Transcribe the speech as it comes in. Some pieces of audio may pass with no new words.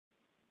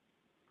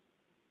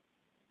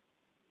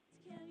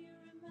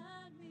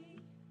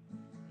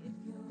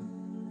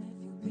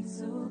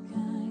so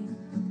kind,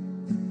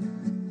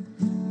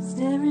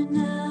 staring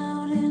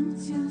out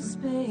into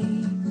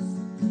space,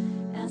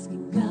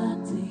 asking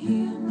God to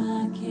hear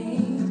my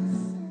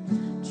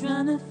case,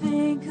 trying to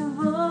think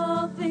of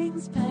all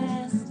things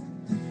past.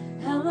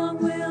 How long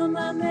will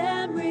my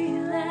memory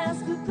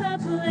last? The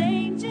purple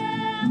angel,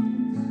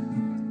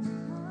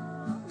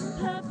 the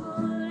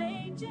purple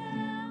angel.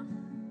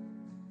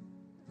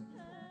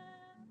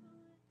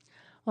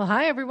 Well,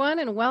 hi, everyone,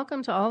 and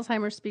welcome to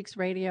Alzheimer's Speaks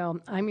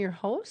Radio. I'm your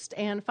host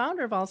and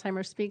founder of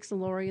Alzheimer's Speaks,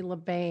 Lori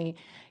LeBay.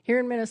 Here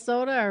in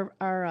Minnesota,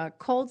 our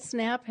cold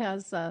snap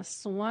has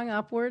swung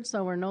upward,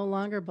 so we're no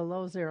longer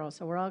below zero.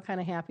 So we're all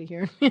kind of happy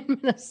here in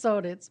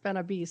Minnesota. It's been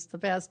a beast the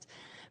past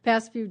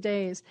few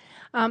days.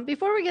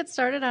 Before we get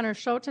started on our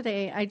show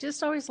today, I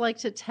just always like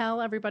to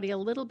tell everybody a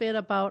little bit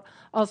about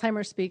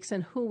Alzheimer's Speaks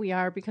and who we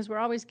are, because we're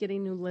always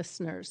getting new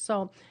listeners.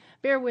 So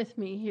bear with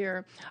me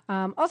here.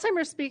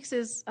 Alzheimer's Speaks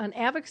is an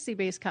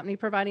advocacy-based company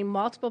providing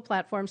multiple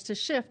platforms to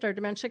shift our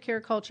dementia care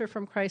culture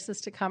from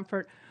crisis to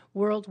comfort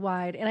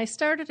worldwide. And I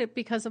started it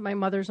because of my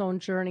mother's own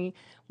journey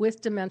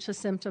with dementia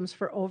symptoms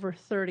for over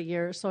 30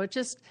 years. So it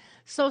just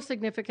so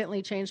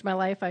significantly changed my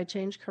life. I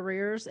changed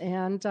careers,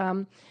 and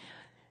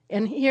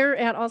here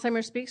at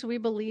Alzheimer's Speaks, we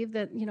believe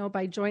that,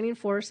 by joining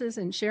forces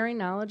and sharing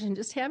knowledge and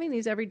just having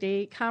these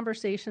everyday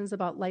conversations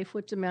about life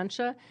with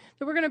dementia,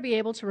 that we're going to be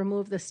able to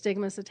remove the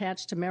stigmas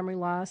attached to memory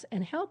loss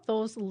and help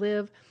those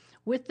live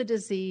with the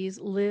disease,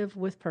 live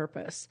with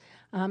purpose.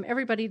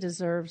 Everybody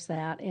deserves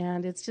that,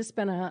 and it's just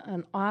been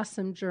an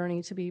awesome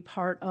journey to be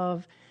part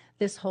of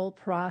this whole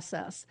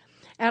process.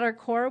 At our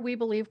core, we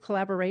believe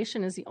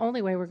collaboration is the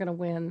only way we're going to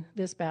win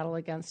this battle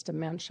against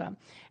dementia.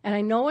 And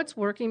I know it's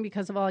working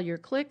because of all your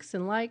clicks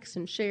and likes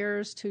and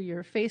shares to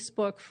your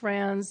Facebook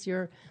friends,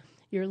 your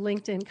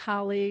LinkedIn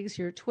colleagues,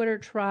 your Twitter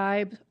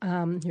tribe,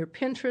 your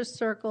Pinterest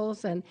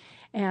circles,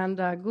 and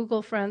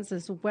Google friends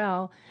as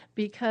well,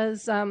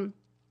 because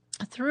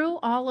through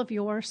all of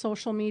your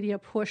social media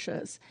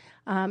pushes,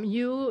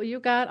 you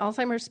got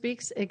Alzheimer's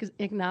Speaks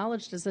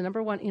acknowledged as the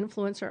 #1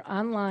 influencer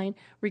online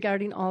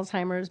regarding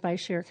Alzheimer's by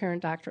ShareCare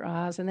and Dr.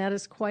 Oz, and that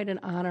is quite an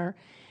honor.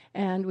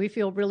 And we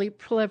feel really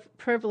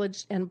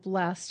privileged and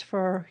blessed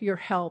for your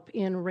help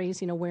in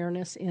raising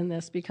awareness in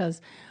this, because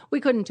we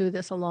couldn't do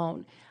this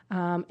alone.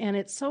 And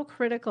it's so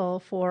critical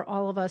for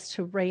all of us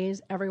to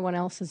raise everyone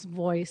else's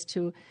voice,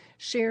 to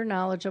share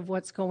knowledge of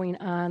what's going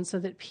on, so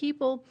that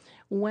people,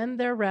 when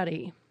they're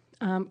ready,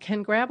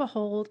 can grab a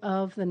hold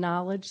of the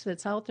knowledge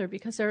that's out there,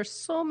 because there are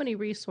so many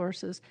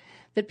resources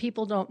that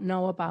people don't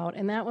know about.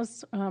 And that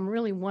was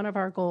really one of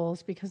our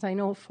goals, because I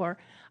know for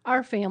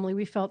our family,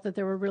 we felt that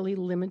there were really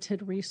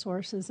limited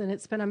resources. And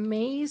it's been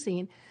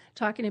amazing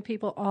talking to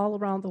people all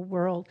around the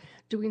world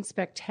doing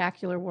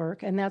spectacular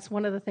work. And that's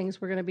one of the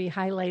things we're going to be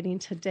highlighting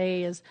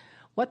today, is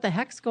what the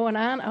heck's going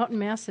on out in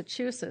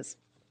Massachusetts,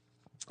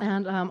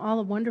 and all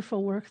the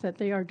wonderful work that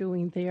they are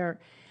doing there.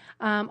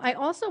 I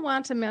also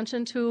want to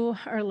mention to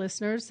our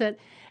listeners that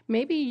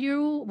maybe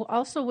you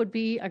also would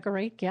be a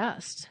great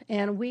guest.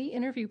 And we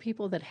interview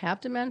people that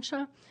have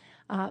dementia,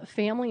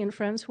 family and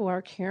friends who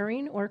are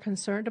caring or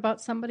concerned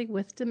about somebody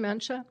with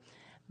dementia,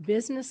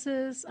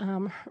 businesses,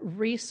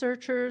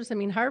 researchers.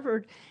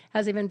 Harvard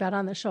has even been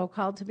on the show,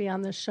 called to be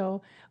on the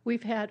show.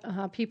 We've had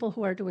people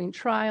who are doing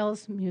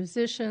trials,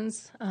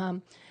 musicians,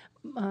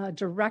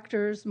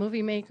 directors,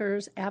 movie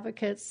makers,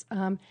 advocates,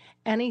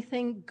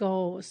 anything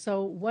goes.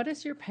 So what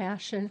is your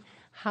passion?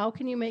 How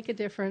can you make a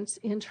difference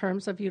in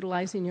terms of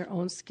utilizing your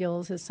own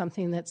skills is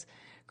something that's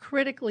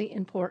critically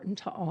important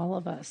to all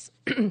of us.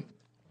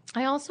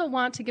 I also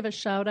want to give a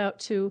shout out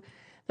to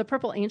the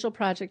Purple Angel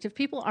Project. If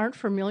people aren't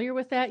familiar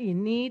with that, you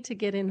need to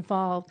get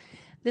involved.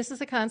 This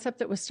is a concept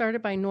that was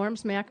started by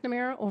Norms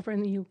McNamara over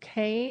in the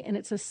UK, and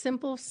it's a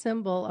simple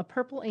symbol, a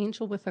purple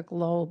angel with a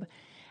globe.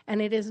 And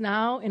it is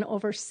now in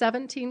over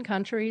 17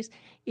 countries.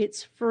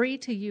 It's free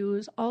to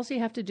use. All you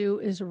have to do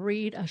is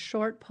read a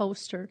short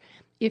poster.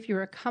 If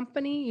you're a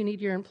company, you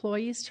need your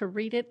employees to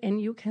read it, and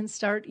you can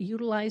start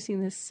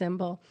utilizing this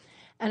symbol.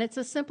 And it's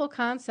a simple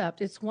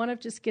concept. It's one of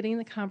just getting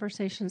the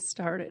conversation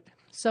started.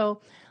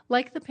 So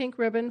like the pink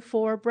ribbon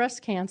for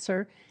breast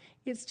cancer,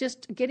 it's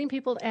just getting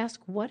people to ask,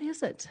 what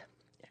is it?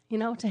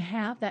 To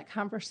have that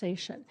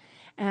conversation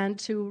and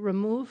to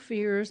remove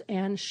fears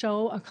and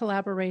show a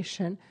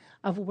collaboration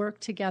of work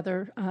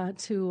together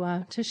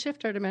to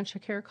shift our dementia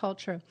care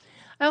culture.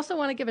 I also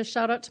want to give a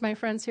shout out to my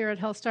friends here at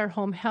HealthStar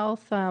Home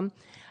Health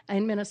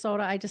in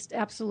Minnesota. I just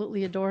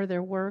absolutely adore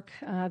their work.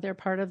 They're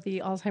part of the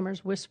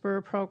Alzheimer's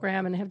Whisperer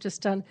program and have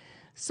just done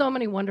so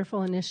many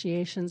wonderful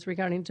initiations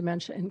regarding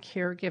dementia and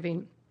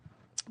caregiving.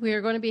 We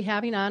are going to be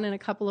having on in a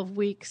couple of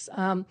weeks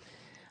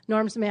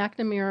Norms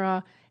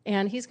McNamara,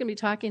 and he's going to be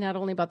talking not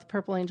only about the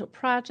Purple Angel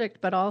Project,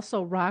 but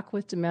also Rock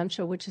with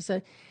Dementia, which is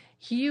a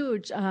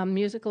huge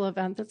musical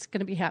event that's going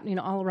to be happening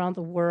all around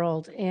the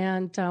world,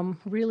 and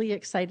really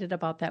excited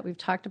about that. We've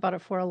talked about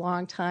it for a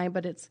long time,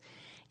 but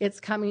it's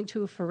coming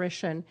to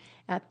fruition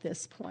at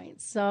this point.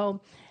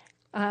 So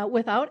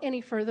without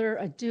any further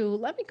ado,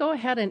 let me go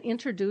ahead and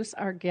introduce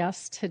our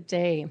guest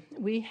today.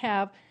 We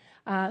have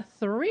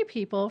three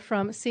people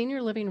from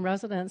senior living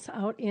residents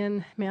out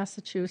in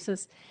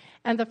Massachusetts.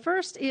 And the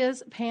first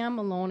is Pam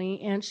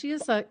Maloney, and she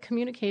is a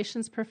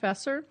communications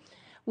professor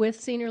with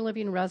senior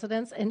living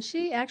residents, and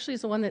she actually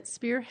is the one that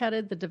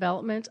spearheaded the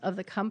development of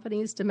the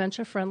company's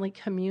Dementia-Friendly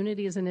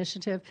Communities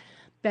initiative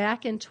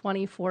back in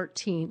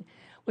 2014,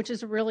 which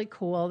is really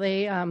cool.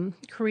 They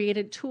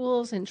created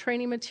tools and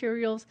training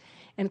materials,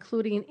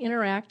 including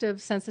interactive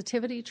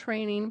sensitivity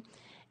training.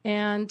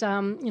 And,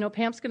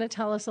 Pam's going to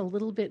tell us a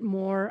little bit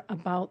more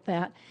about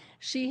that.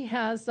 She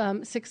has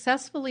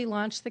successfully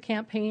launched the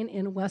campaign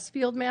in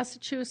Westfield,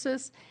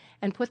 Massachusetts,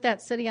 and put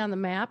that city on the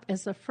map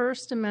as the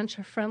first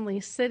dementia-friendly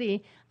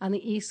city on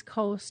the East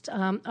Coast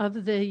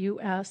of the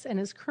U.S., and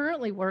is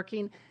currently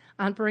working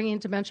on bringing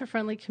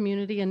dementia-friendly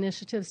community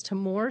initiatives to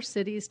more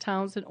cities,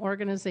 towns, and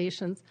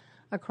organizations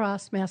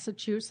across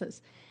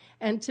Massachusetts.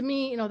 And to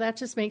me, that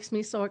just makes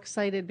me so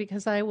excited,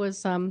 because I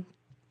was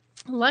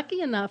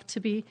lucky enough to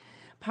be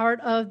part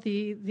of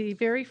the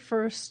very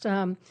first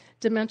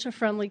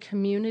dementia-friendly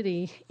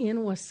community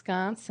in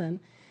Wisconsin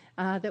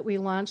that we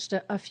launched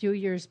a few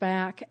years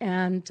back.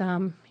 And,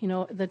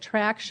 the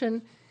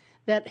traction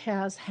that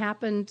has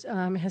happened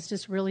has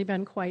just really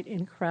been quite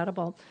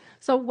incredible.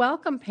 So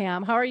welcome,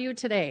 Pam. How are you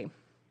today?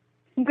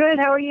 Good.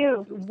 How are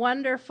you?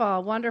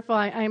 Wonderful, wonderful.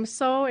 I am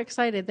so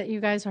excited that you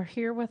guys are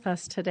here with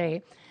us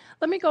today.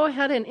 Let me go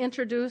ahead and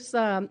introduce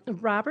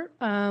Robert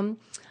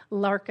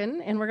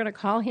Larkin, and we're going to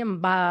call him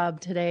Bob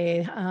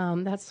today.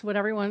 That's what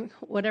everyone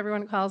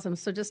calls him.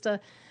 So just a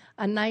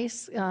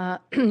nice,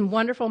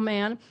 wonderful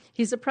man.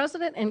 He's the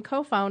president and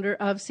co-founder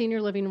of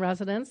Senior Living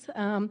Residents,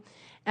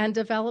 and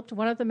developed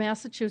one of the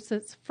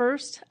Massachusetts'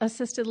 first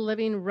assisted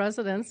living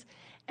residents,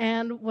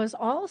 and was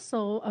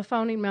also a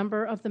founding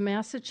member of the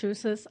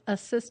Massachusetts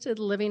Assisted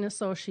Living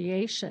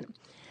Association.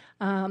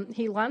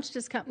 He launched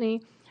his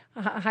company,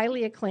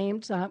 highly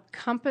acclaimed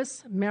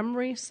Compass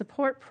Memory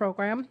Support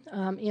Program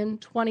in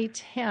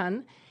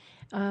 2010,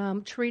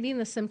 treating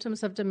the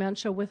symptoms of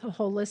dementia with a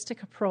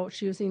holistic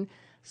approach using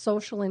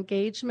social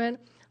engagement,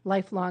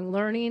 lifelong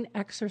learning,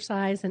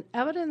 exercise, and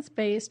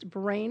evidence-based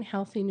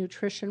brain-healthy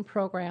nutrition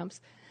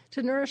programs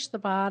to nourish the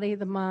body,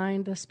 the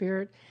mind, the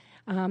spirit,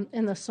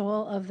 and the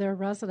soul of their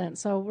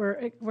residents. So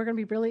we're going to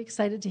be really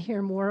excited to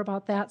hear more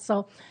about that.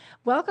 So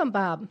welcome,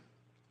 Bob.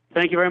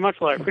 Thank you very much,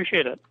 Laura. I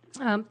appreciate it.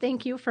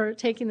 Thank you for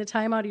taking the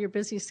time out of your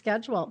busy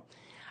schedule.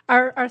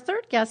 Our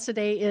third guest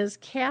today is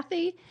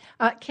Cassie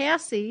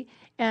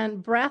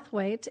and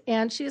Brathwaite,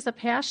 and she is a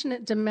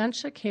passionate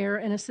dementia care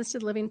and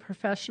assisted living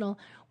professional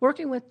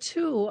working with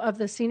two of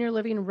the senior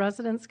living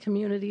residence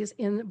communities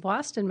in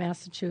Boston,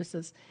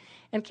 Massachusetts.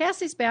 And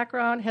Cassie's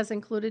background has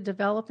included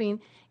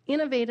developing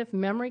innovative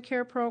memory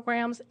care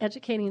programs,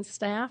 educating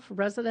staff,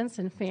 residents,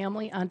 and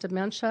family on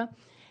dementia,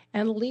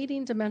 and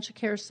leading dementia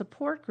care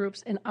support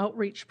groups and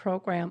outreach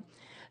program.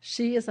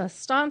 She is a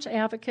staunch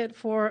advocate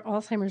for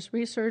Alzheimer's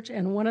research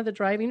and one of the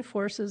driving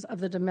forces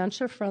of the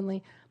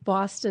Dementia-Friendly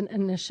Boston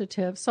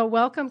Initiative. So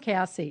welcome,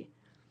 Cassie.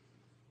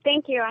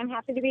 Thank you. I'm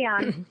happy to be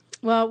on.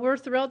 Well, we're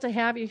thrilled to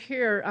have you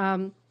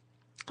here.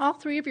 All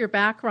three of your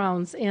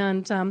backgrounds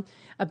and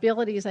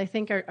abilities, I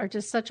think, are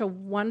just such a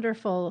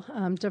wonderful,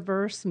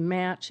 diverse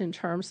match in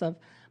terms of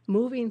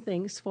moving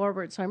things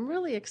forward. So I'm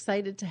really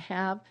excited to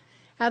have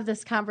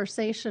this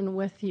conversation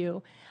with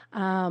you.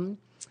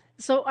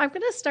 So I'm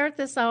going to start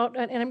this out,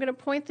 and I'm going to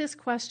point this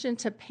question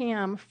to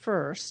Pam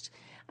first.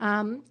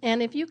 And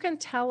if you can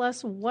tell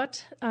us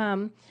what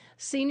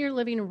senior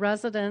living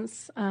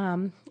residence,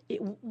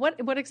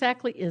 what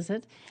exactly is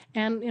it,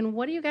 and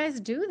what do you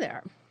guys do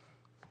there?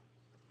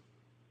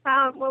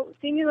 Well,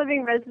 Senior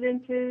Living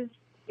Residences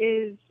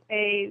is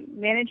a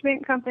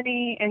management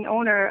company and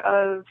owner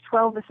of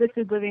 12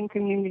 assisted living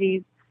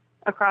communities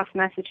across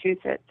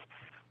Massachusetts.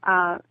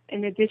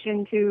 In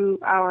addition to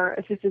our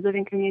assisted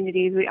living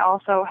communities, we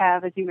also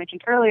have, as you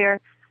mentioned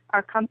earlier,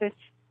 our Compass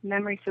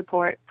Memory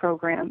Support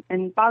Program.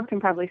 And Bob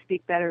can probably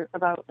speak better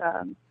about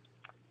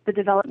the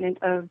development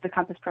of the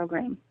Compass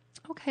program.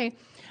 Okay.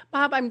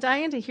 Bob, I'm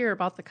dying to hear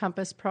about the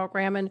Compass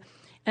program. And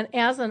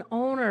as an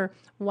owner,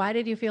 why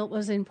did you feel it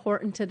was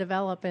important to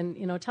develop? And,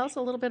 tell us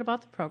a little bit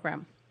about the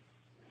program.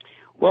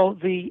 Well,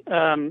 the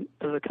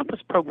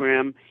Compass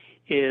program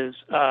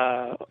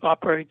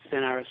operates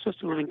in our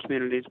assisted living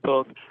communities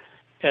both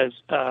as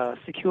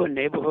secure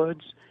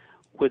neighborhoods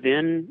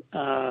within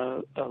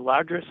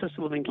larger assisted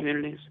living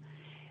communities.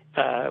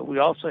 We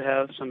also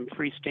have some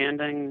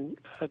freestanding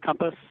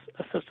Compass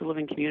assisted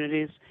living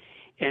communities,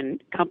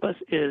 and Compass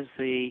is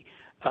the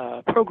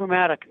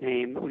programmatic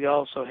name we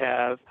also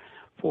have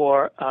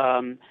for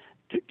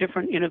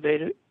different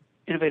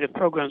innovative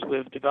programs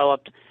we've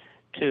developed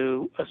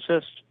to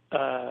assist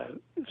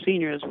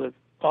seniors with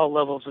all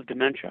levels of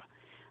dementia.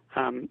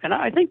 And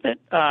I think that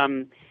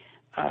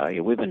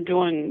we've been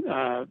doing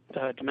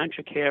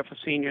dementia care for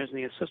seniors in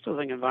the assisted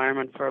living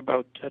environment for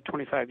about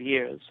 25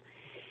 years.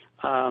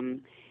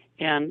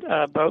 And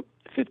about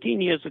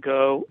 15 years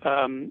ago,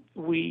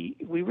 we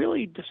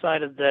really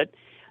decided that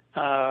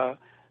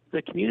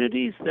the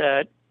communities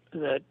that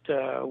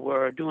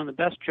were doing the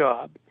best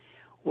job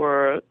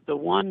were the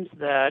ones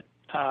that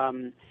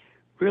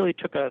really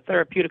took a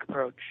therapeutic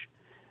approach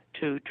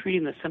to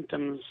treating the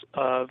symptoms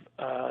of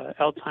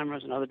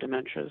Alzheimer's and other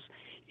dementias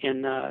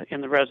in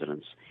the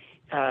residents.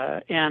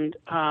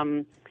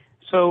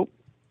 So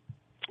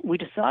we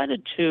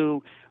decided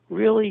to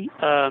really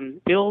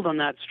build on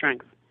that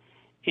strength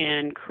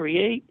and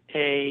create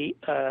a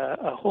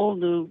whole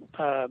new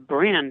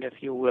brand,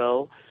 if you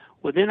will,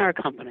 within our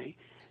company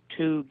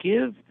to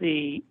give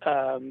the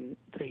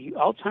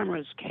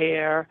Alzheimer's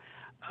care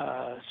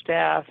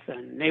staff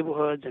and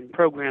neighborhoods and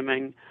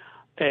programming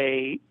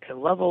a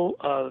level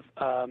of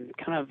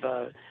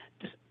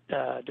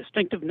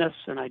distinctiveness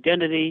and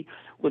identity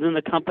within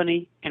the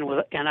company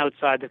and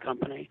outside the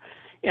company.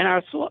 And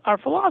our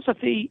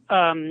philosophy,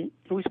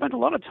 we spent a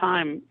lot of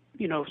time,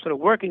 sort of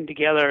working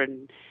together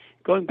and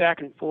going back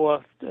and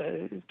forth,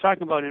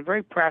 talking about in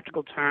very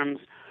practical terms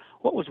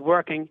what was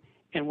working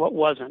and what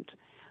wasn't.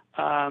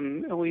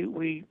 And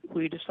we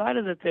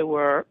decided that there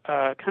were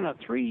kind of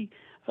three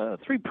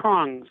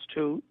prongs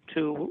to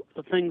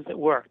the things that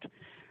worked.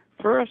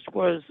 First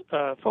was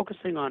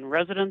focusing on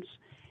residents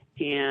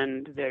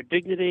and their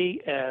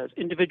dignity as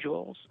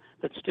individuals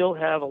that still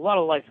have a lot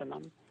of life in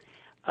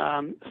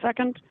them.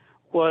 Second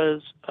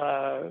was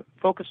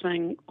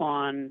focusing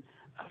on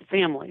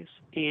families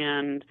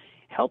and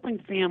helping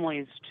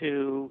families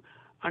to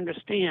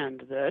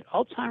understand that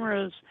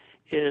Alzheimer's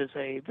is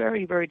a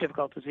very, very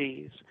difficult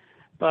disease,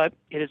 but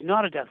it is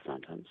not a death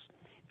sentence.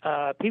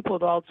 People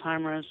with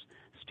Alzheimer's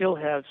still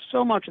have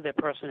so much of their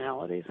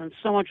personalities and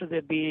so much of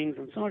their beings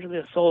and so much of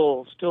their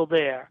souls still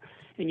there,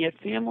 and yet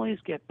families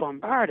get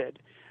bombarded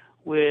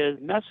with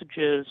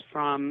messages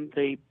from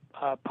the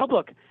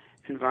public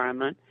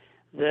environment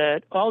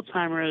that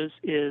Alzheimer's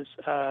is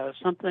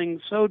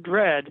something so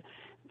dread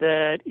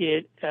that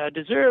it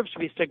deserves to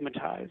be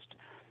stigmatized.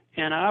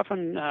 And I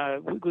often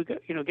we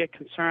get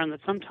concerned that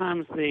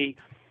sometimes the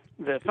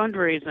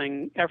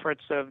fundraising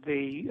efforts of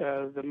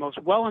the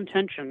most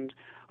well-intentioned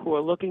who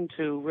are looking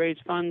to raise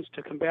funds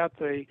to combat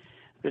the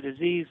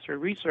disease through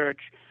research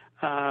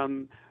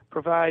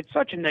provide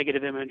such a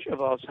negative image of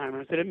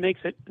Alzheimer's that it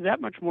makes it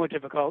that much more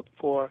difficult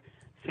for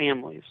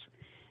families.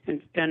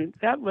 And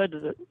that led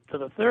to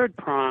the third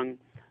prong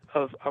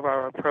of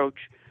our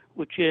approach,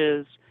 which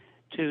is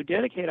to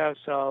dedicate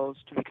ourselves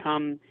to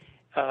become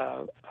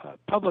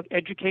public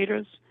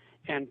educators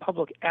and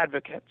public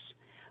advocates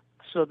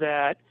so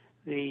that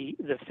the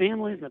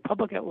families and the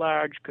public at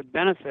large could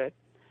benefit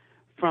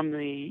from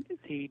the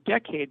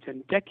decades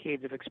and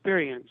decades of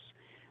experience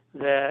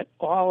that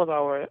all of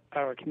our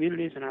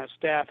communities and our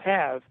staff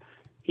have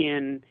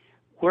in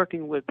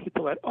working with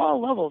people at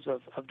all levels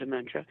of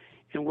dementia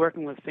and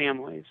working with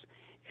families.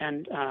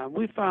 And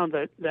we found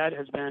that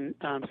has been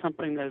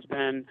something that has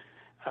been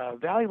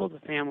valuable to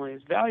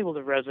families, valuable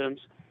to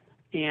residents,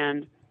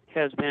 and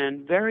has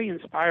been very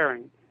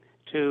inspiring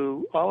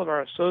to all of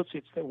our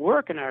associates that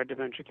work in our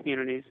dementia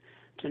communities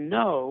to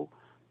know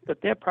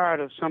that they're part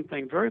of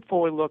something very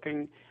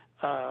forward-looking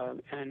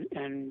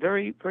and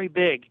very, very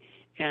big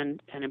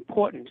and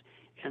important,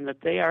 and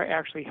that they are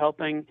actually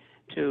helping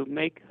to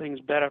make things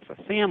better for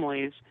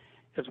families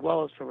as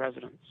well as for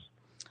residents.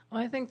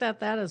 Well, I think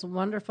that is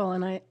wonderful,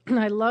 and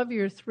I love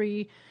your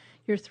three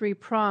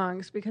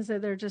prongs because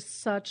they're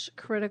just such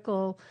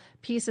critical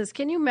pieces.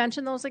 Can you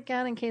mention those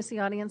again in case the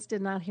audience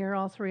did not hear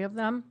all three of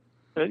them?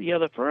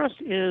 The first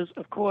is,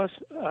 of course,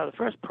 the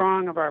first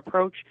prong of our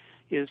approach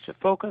is to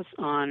focus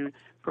on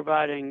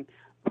providing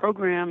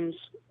programs,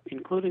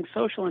 including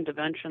social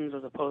interventions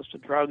as opposed to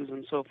drugs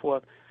and so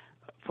forth,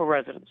 for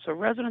residents. So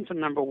residents are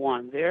number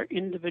one, their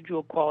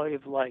individual quality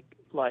of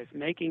life,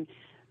 making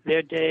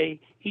their day,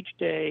 each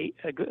day,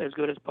 as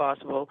good as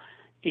possible,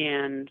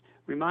 and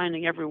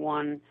reminding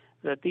everyone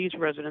that these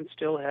residents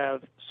still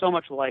have so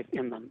much life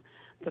in them.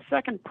 The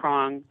second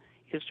prong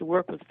is to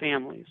work with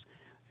families.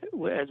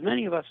 As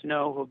many of us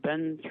know who have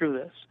been through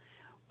this,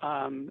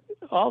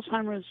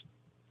 Alzheimer's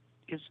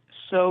is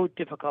so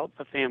difficult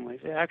for families.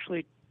 It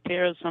actually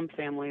tears some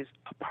families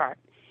apart.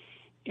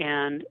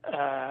 And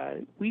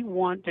we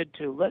wanted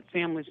to let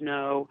families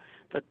know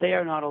that they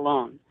are not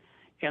alone,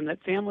 and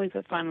that families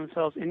that find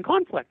themselves in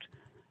conflict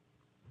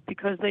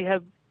because they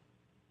have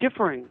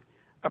differing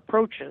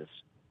approaches,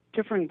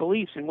 differing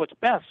beliefs in what's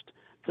best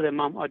for their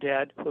mom or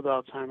dad with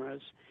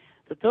Alzheimer's,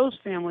 that those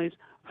families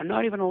are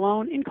not even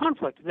alone in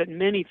conflict, that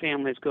many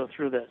families go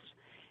through this,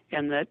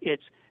 and that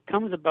it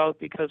comes about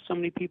because so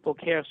many people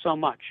care so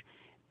much,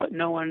 but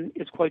no one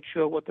is quite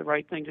sure what the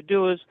right thing to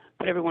do is,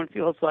 but everyone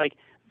feels like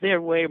their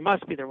way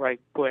must be the right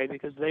way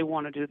because they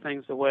want to do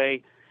things the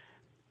way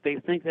they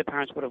think their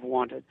parents would have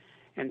wanted.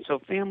 And so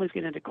families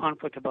get into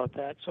conflict about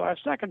that. So our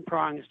second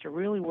prong is to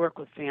really work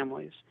with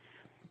families.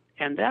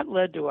 And that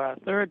led to our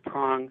third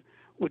prong,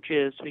 which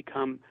is to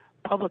become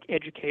public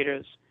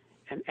educators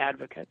and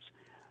advocates,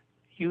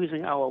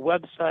 using our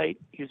website,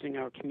 using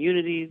our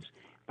communities,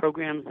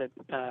 programs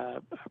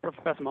that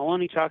Professor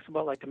Maloney talks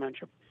about, like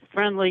Dementia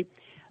Friendly,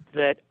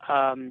 that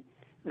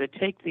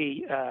take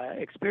the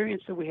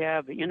experience that we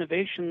have, the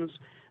innovations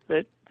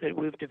that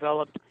we've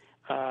developed,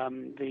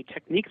 the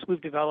techniques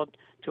we've developed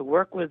to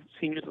work with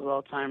seniors with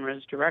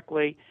Alzheimer's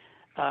directly,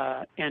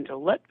 and to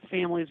let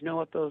families know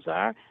what those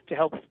are, to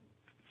help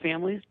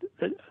families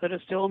that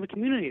are still in the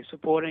community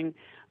supporting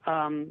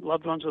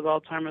loved ones with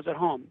Alzheimer's at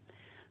home.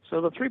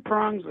 So the three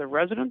prongs: the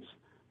residents,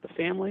 the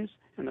families,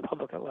 and the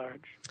public at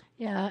large.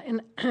 Yeah,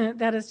 and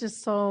that is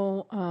just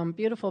so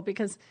beautiful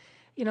because,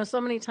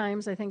 so many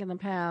times I think in the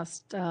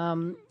past,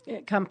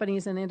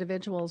 companies and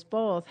individuals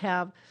both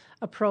have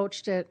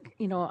approached it,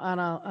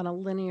 on a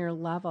linear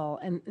level,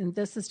 and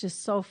this is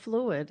just so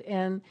fluid.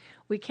 And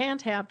we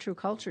can't have true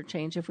culture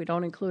change if we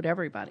don't include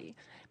everybody,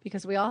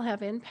 because we all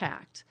have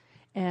impact.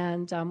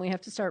 And we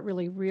have to start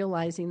really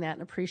realizing that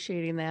and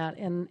appreciating that,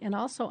 and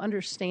also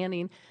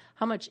understanding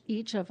how much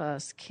each of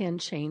us can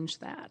change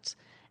that,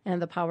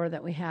 and the power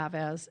that we have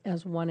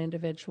as one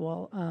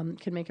individual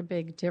can make a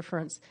big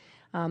difference.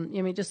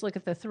 Just look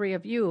at the three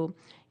of you,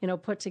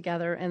 put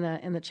together,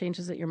 and the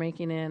changes that you're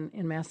making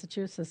in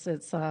Massachusetts.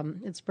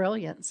 It's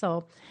brilliant.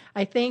 So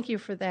I thank you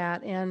for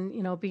that. And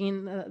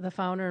being the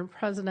founder and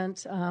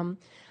president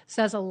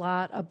says a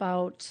lot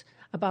about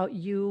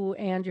you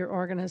and your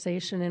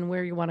organization and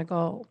where you want to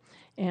go.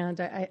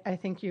 And I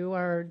think you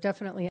are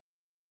definitely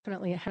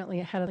ahead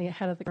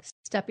of the curve,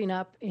 stepping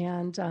up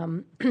and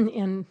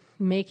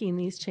making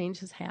these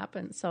changes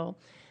happen. So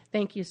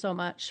thank you so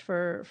much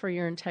for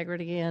your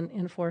integrity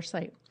and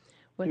foresight.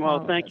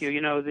 Well, thank you.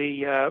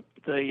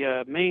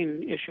 The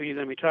main issue you're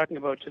going to be talking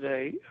about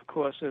today, of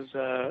course, is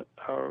our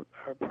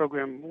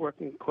program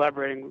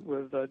collaborating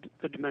with the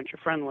Dementia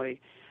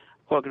Friendly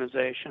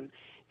organization.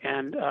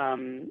 And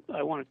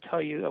I want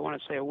to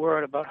say a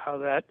word about how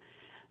that,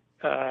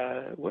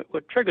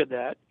 what triggered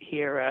that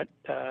here at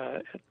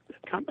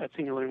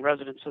Senior Living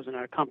Residences in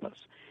our Compass.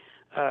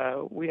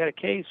 We had a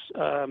case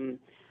about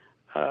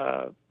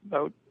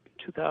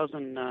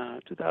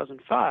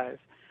 2005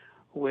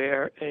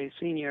 where a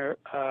senior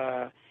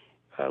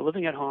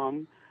living at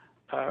home,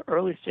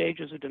 early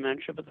stages of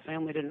dementia, but the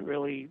family didn't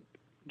really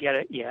get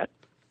it yet.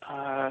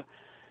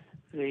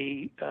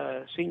 The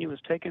senior was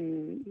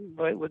taken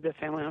with their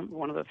family,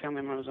 one of the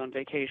family members on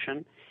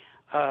vacation,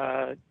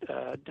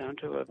 down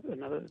to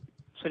another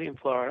city in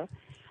Florida.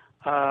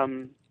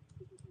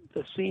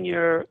 The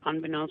senior,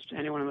 unbeknownst to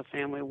anyone in the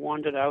family,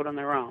 wandered out on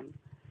their own.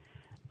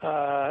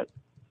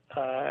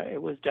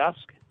 It was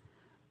dusk.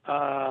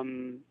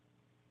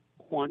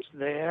 Once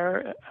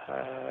there,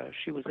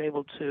 she was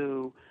able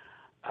to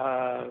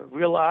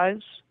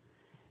realize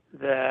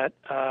that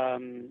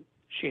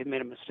she had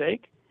made a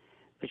mistake,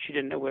 that she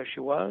didn't know where she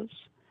was,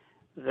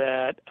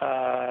 that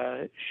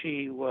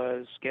she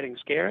was getting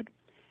scared.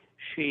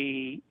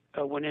 She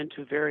went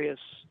into various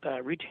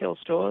retail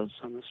stores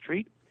on the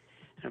street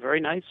in a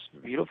very nice,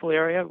 beautiful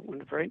area,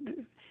 went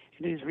into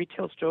these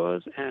retail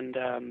stores and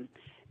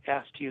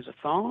asked to use a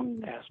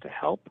phone, asked to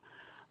help.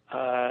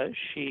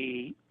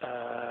 She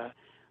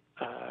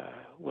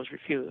was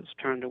refused,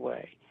 turned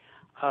away.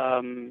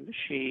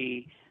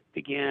 She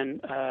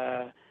began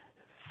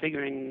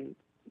figuring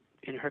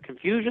in her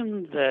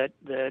confusion that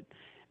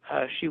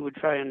she would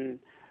try and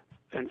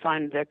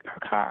find her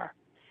car.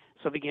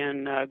 So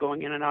began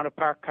going in and out of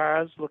parked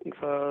cars looking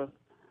for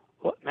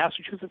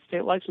Massachusetts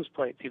state license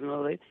plates, even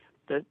though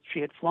that she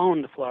had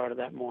flown to Florida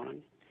that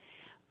morning.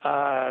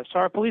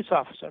 Saw a police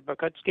officer, but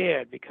got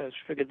scared because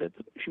she figured that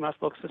she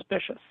must look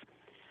suspicious.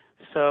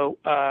 So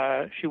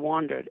she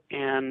wandered,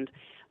 and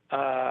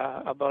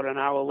about an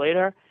hour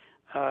later,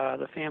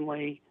 the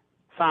family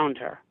found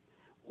her,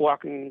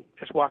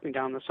 just walking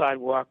down the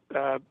sidewalk,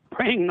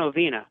 praying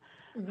novena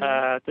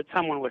that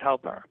someone would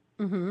help her.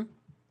 Mm-hmm.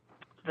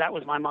 That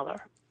was my mother.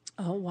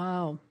 Oh,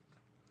 wow.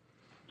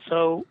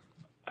 So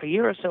a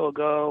year or so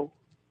ago,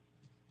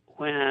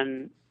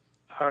 when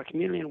our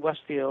community in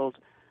Westfield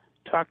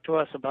talked to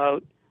us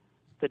about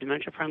the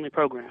Dementia Friendly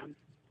program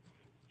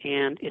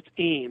and its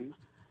aim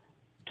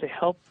to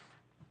help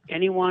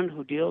anyone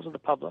who deals with the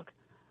public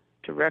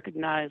to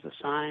recognize the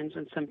signs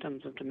and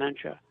symptoms of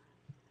dementia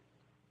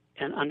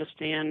and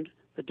understand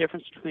the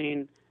difference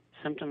between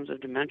symptoms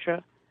of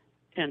dementia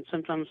and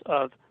symptoms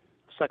of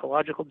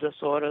psychological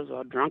disorders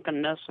or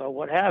drunkenness or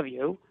what have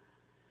you,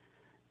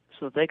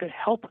 so that they could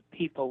help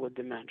people with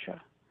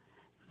dementia.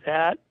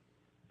 That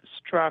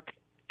struck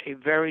a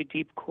very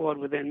deep chord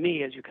within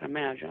me, as you can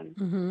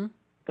imagine,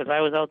 because I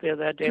was out there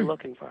that day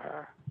looking for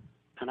her,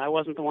 and I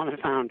wasn't the one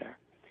that found her.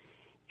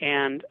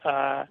 And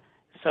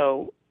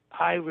so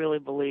I really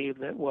believe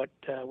that what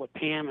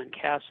Pam and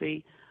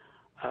Cassie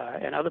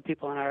and other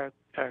people in our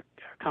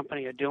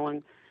company are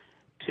doing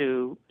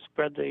to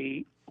spread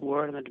the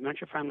word on the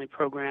Dementia Friendly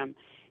program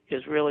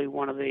is really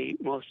one of the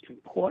most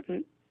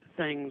important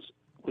things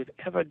we've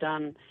ever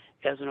done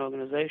as an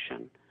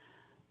organization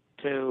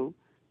to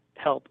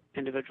help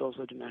individuals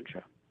with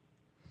dementia.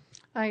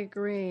 I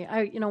agree.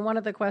 One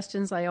of the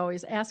questions I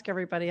always ask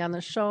everybody on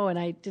the show, and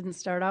I didn't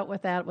start out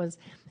with that, was,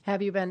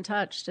 have you been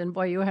touched? And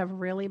boy, you have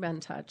really been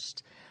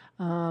touched.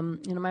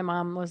 My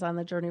mom was on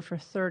the journey for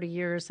 30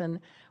 years, and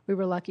we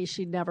were lucky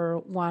she'd never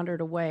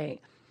wandered away.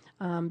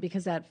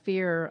 because that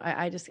fear,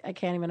 I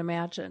can't even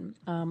imagine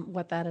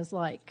what that is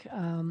like,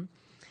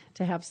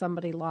 to have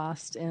somebody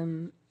lost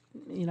and,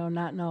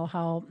 not know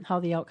how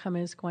the outcome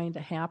is going to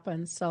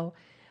happen. So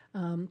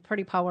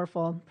pretty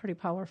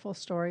powerful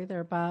story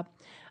there, Bob.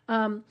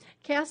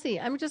 Cassie,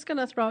 I'm just going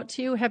to throw it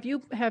to you. Have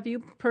you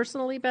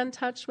personally been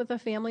touched with a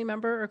family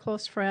member or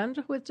close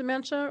friend with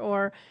dementia,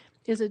 or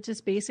is it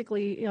just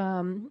basically,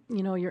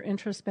 your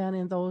interest been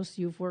in those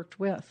you've worked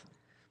with?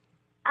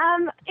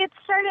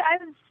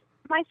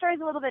 My story's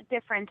a little bit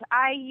different.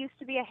 I used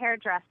to be a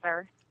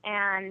hairdresser,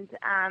 and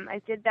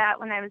I did that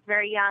when I was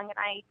very young, and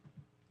I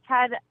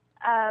had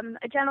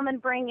a gentleman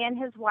bring in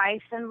his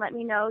wife and let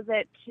me know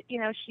that,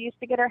 she used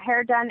to get her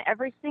hair done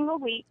every single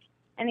week,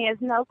 and he has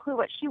no clue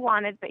what she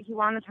wanted, but he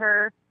wanted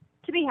her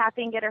to be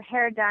happy and get her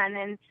hair done.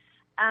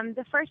 And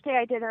the first day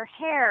I did her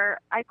hair,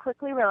 I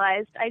quickly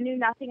realized I knew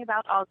nothing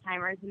about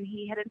Alzheimer's, and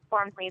he had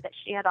informed me that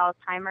she had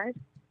Alzheimer's.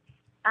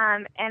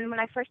 And when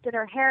I first did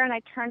her hair and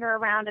I turned her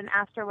around and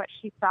asked her what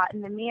she thought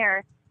in the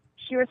mirror,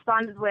 she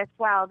responded with,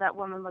 "Wow, that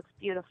woman looks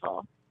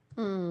beautiful."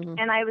 Mm.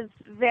 And I was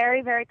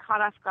very, very caught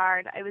off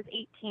guard. I was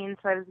 18,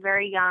 so I was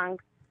very young,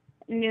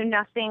 knew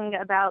nothing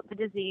about the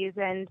disease.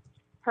 And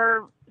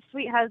her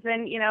sweet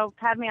husband,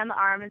 patted me on the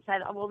arm and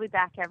said, "Oh, we'll be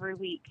back every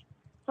week."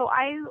 So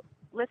I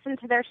listened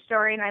to their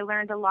story and I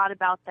learned a lot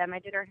about them. I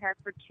did her hair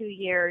for 2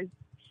 years.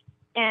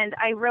 And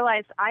I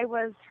realized I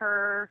was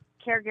her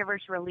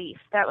caregiver's relief.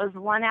 That was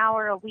 1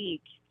 hour a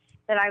week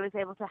that I was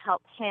able to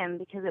help him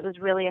because it was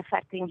really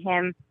affecting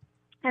him.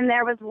 And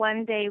there was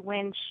one day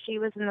when she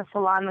was in the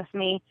salon with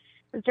me.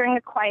 It was during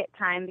a quiet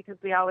time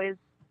because we always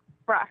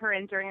brought her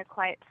in during a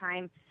quiet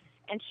time.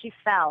 And she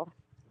fell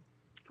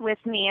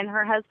with me. And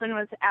her husband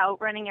was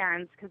out running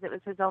errands because it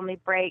was his only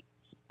break.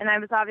 And I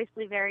was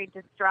obviously very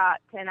distraught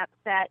and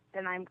upset.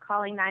 And I'm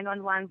calling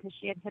 911 because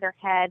she had hit her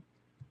head.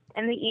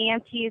 And the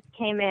EMTs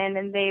came in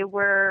and they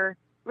were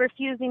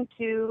refusing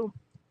to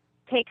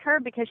take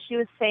her because she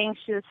was saying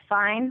she was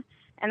fine.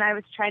 And I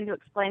was trying to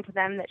explain to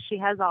them that she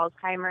has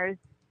Alzheimer's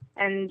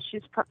and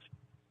she's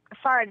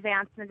far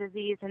advanced in the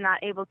disease and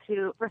not able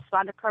to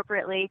respond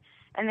appropriately.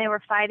 And they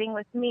were fighting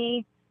with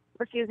me,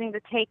 refusing to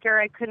take her.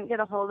 I couldn't get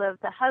a hold of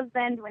the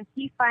husband. When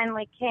he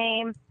finally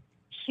came,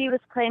 she was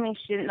claiming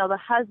she didn't know the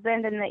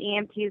husband, and the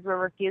EMTs were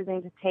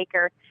refusing to take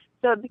her.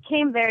 So it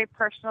became very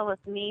personal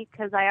with me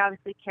because I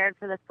obviously cared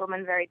for this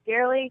woman very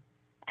dearly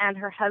and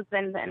her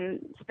husband,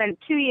 and spent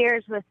 2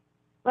 years with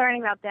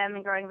learning about them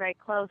and growing very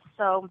close.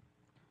 So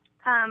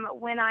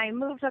when I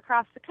moved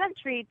across the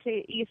country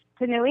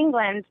to New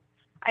England,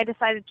 I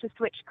decided to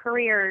switch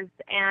careers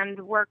and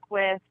work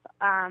with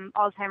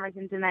Alzheimer's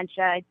and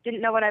dementia. I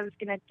didn't know what I was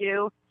going to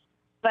do,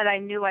 but I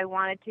knew I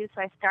wanted to.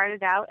 So I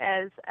started out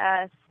as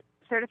a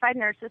certified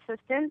nurse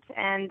assistant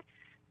and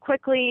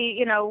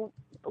quickly,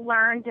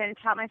 learned and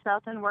taught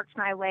myself and worked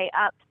my way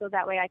up so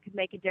that way I could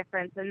make a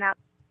difference. And that's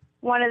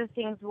one of the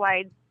things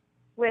why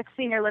with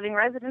senior living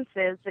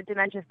residences, the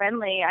dementia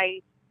friendly,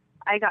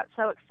 I got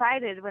so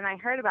excited when I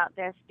heard about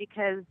this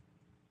because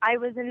I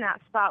was in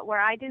that spot where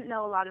I didn't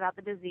know a lot about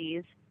the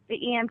disease. The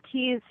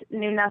EMTs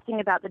knew nothing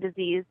about the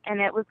disease, and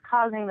it was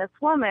causing this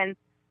woman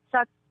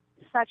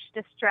such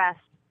distress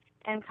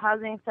and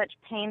causing such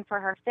pain for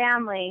her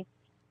family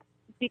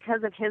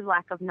because of his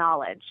lack of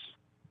knowledge.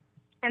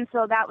 And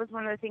so that was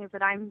one of the things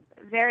that I'm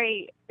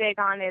very big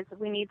on is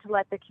we need to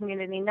let the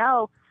community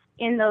know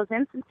in those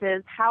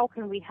instances, how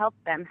can we help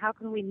them? How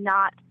can we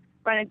not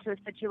run into a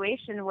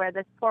situation where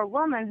this poor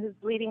woman who's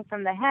bleeding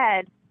from the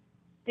head,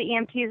 the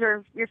EMTs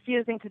are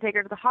refusing to take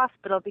her to the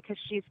hospital because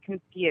she's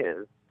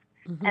confused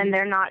and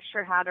they're not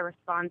sure how to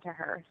respond to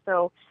her.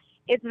 So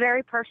it's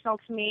very personal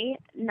to me,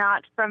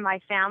 not from my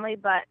family,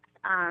 but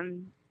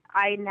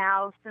I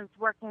now, since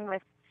working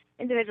with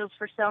individuals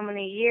for so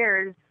many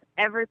years,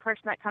 every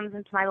person that comes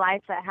into my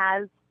life that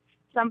has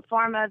some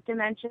form of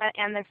dementia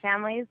and their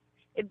families,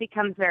 it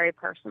becomes very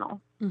personal.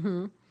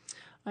 Mm-hmm.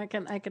 I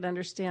can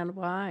understand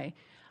why.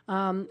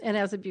 And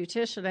as a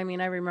beautician,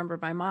 I remember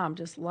my mom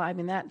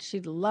she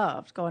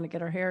loved going to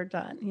get her hair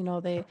done.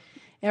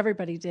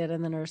 Everybody did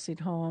in the nursing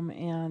home.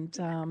 And,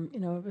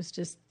 it was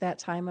just that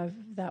time of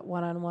that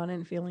one-on-one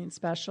and feeling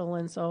special.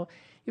 And so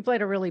you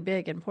played a really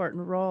big,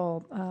 important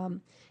role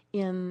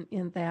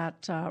in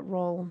that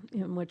role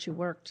in which you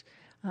worked.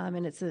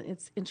 And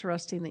it's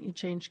interesting that you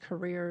changed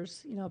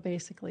careers,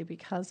 basically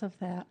because of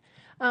that.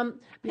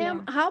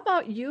 Pam, how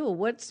about you?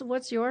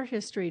 What's your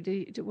history?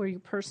 Were you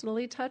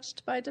personally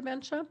touched by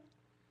dementia?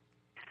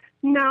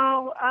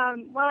 No.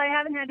 Well, I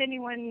haven't had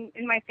anyone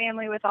in my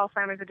family with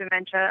Alzheimer's or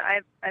dementia.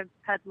 I've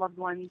had loved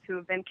ones who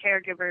have been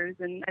caregivers,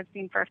 and I've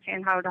seen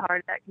firsthand how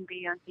hard that can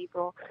be on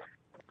people.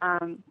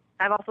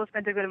 I've also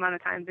spent a good amount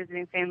of time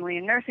visiting family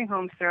in nursing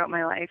homes throughout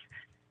my life.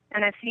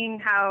 And I've seen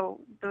how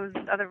those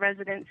other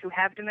residents who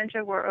have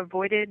dementia were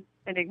avoided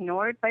and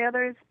ignored by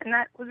others, and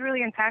that was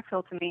really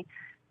impactful to me.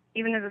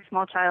 Even as a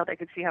small child, I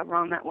could see how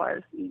wrong that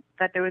was,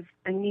 that there was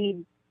a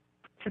need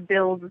to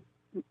build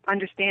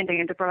understanding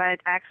and to provide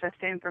access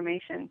to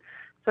information.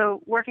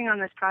 So working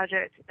on this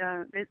project,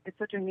 it's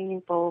such a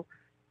meaningful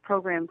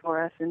program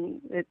for us,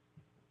 and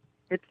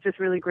it's just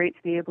really great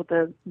to be able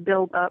to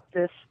build up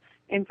this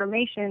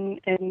information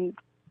and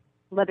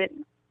let it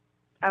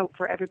out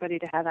for everybody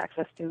to have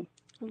access to.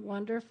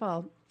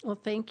 Wonderful. Well,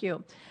 thank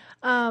you.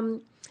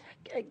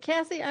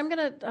 Cassie, I'm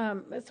going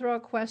to throw a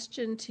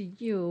question to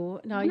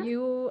you. Now,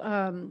 you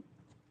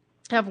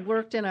have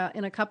worked in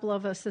a couple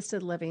of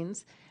assisted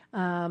livings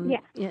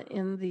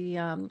in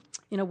the,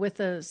 with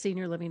the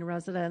senior living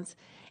residents.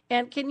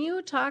 And can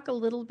you talk a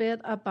little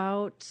bit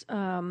about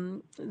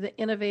the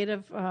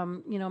innovative,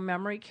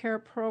 memory care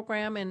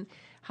program and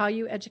how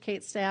you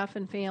educate staff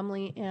and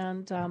family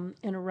and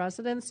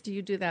residents? Do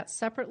you do that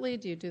separately?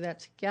 Do you do that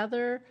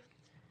together?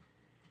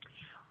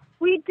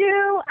 We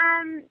do.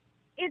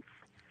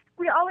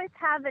 We always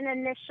have an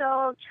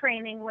initial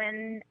training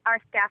when our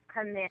staff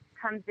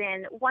comes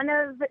in. One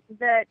of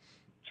the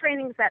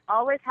trainings that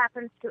always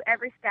happens to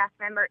every staff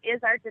member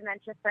is our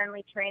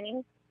dementia-friendly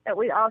training that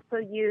we also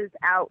use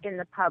out in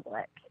the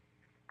public.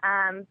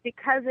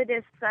 Because it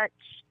is such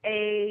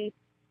a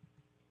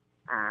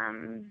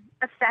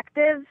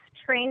effective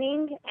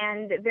training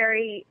and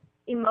very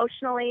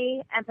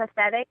emotionally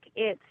empathetic,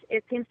 it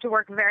seems to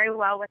work very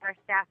well with our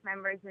staff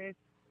members, and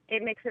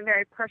it makes it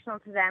very personal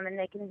to them, and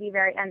they can be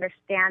very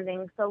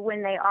understanding. So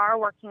when they are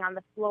working on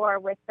the floor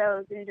with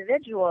those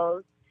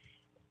individuals,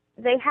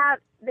 they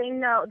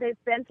know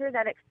they've been through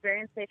that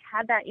experience. They've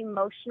had that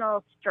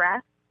emotional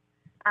stress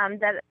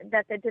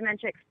that the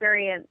dementia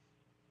experience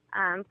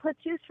puts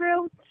you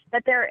through,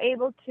 that they're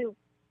able to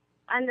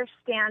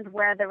understand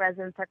where the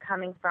residents are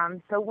coming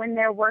from. So when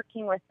they're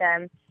working with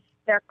them,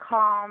 they're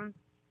calm,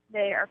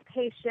 they are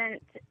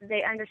patient,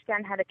 they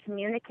understand how to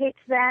communicate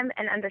to them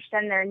and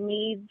understand their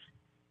needs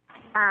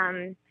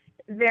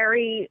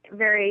very,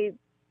 very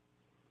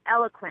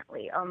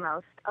eloquently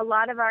almost. A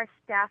lot of our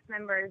staff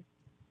members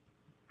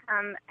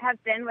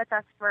have been with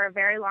us for a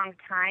very long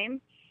time.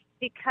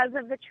 Because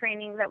of the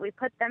training that we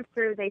put them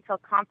through, they feel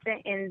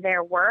confident in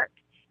their work,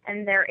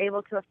 and they're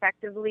able to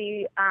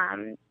effectively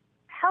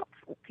help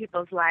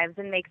people's lives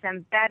and make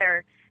them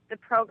better. The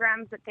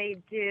programs that they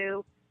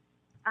do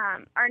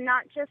are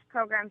not just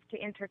programs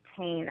to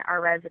entertain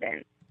our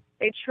residents.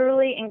 They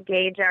truly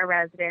engage our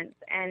residents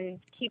and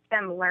keep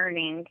them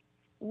learning.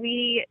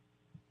 We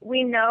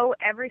know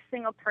every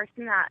single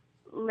person that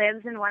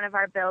lives in one of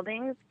our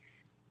buildings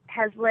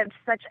has lived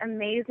such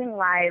amazing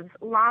lives,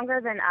 longer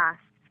than us.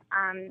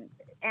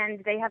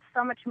 And they have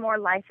so much more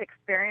life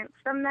experience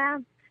from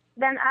them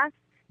than us,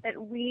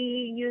 that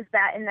we use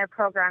that in their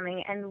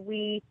programming, and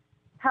we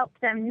help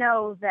them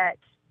know that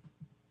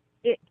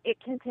it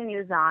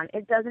continues on.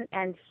 It doesn't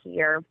end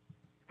here.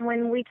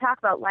 When we talk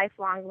about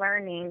lifelong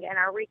learning, and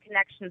our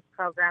Reconnections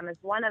program is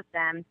one of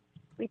them,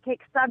 we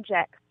take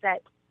subjects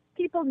that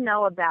people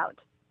know about,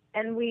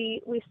 and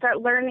we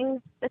start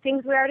learning the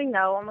things we already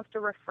know, almost a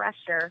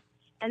refresher,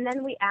 and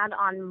then we add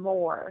on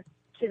more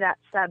to that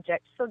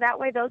subject. So that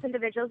way those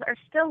individuals are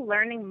still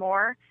learning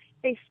more.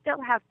 They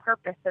still have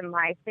purpose in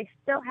life. They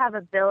still have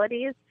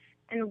abilities,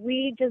 and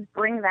we just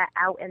bring that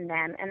out in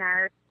them. And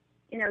our,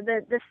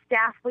 the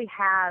staff we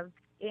have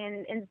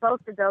in both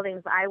the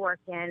buildings I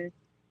work in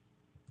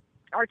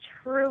are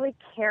truly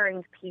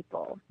caring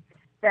people,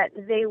 that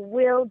they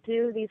will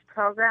do these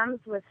programs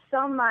with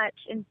so much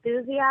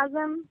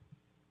enthusiasm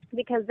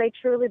because they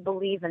truly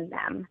believe in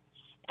them.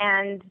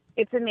 And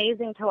it's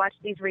amazing to watch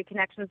these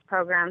Reconnections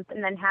programs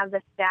and then have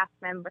the staff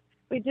member.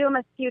 We do them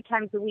a few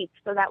times a week,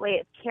 so that way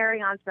it's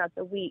carrying on throughout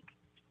the week.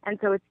 And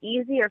so it's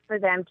easier for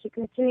them to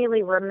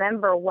continually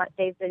remember what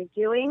they've been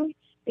doing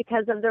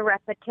because of the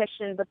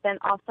repetition, but then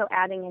also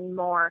adding in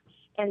more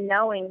and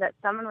knowing that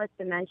someone with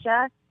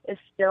dementia is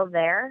still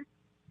there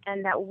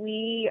and that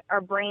we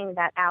are bringing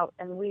that out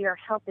and we are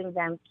helping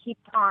them keep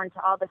on to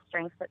all the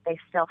strengths that they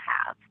still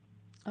have.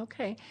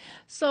 Okay.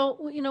 So,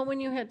 when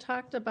you had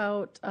talked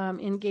about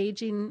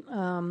engaging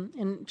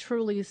and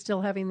truly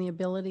still having the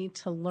ability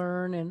to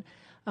learn and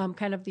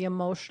kind of the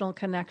emotional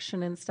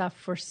connection and stuff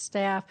for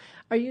staff,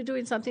 are you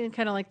doing something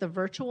kind of like the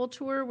virtual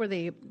tour where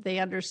they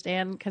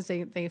understand because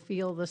they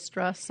feel the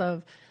stress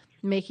of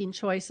making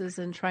choices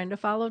and trying to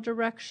follow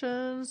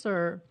directions?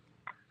 Or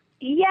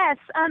Yes.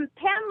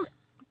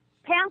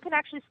 Pam could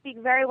actually speak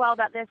very well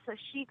about this. So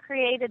she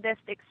created this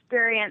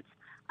experience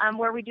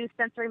where we do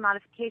sensory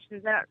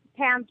modifications.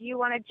 Pam, do you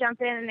want to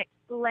jump in and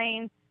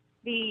explain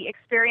the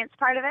experience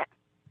part of it?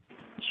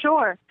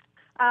 Sure.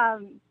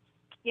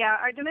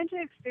 Our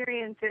dementia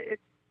experience,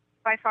 it's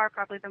by far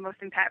probably the most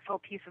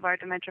impactful piece of our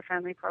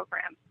dementia-friendly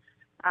program.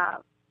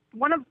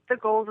 One of the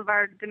goals of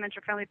our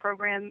dementia-friendly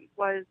program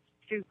was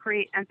to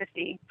create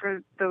empathy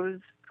for those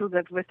who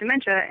lived with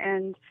dementia,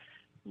 and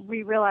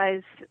we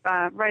realized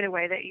right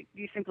away that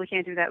you simply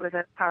can't do that with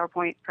a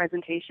PowerPoint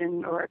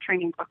presentation or a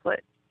training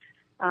booklet.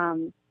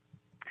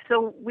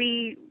 So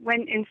we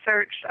went in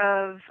search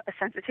of a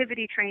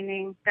sensitivity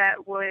training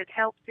that would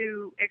help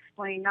to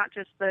explain not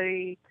just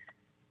the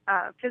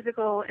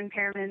physical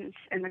impairments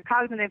and the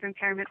cognitive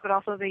impairments, but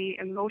also the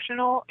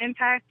emotional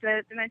impact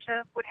that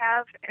dementia would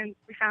have. And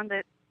we found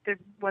that there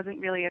wasn't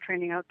really a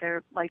training out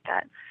there like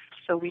that.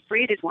 So we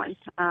created one.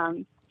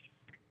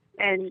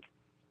 And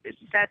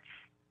that's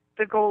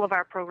the goal of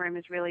our program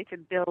is really to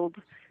build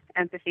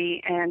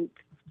empathy and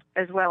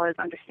as well as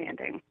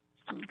understanding.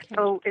 Okay.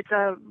 So it's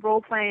a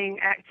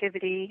role-playing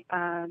activity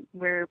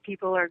where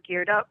people are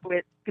geared up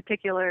with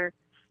particular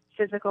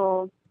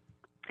physical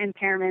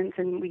impairments,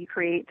 and we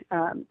create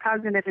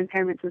cognitive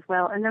impairments as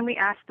well. And then we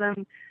ask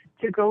them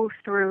to go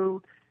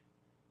through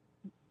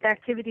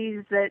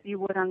activities that you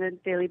would on a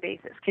daily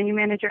basis. Can you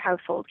manage your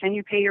household? Can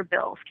you pay your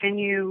bills? Can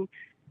you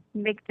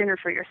make dinner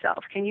for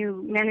yourself? Can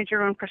you manage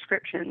your own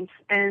prescriptions?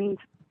 And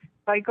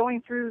by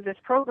going through this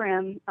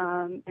program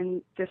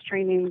and just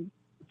training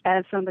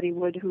as somebody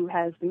would who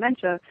has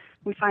dementia,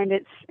 we find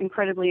it's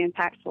incredibly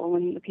impactful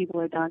when the people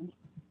are done.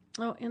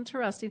 Oh,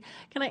 interesting.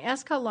 Can I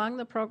ask how long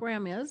the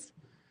program is?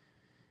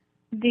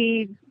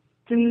 The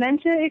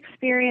dementia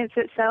experience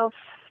itself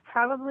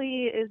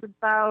probably is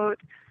about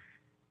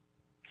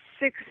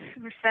 6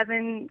 or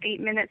 7, 8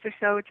 minutes or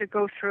so to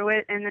go through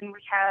it, and then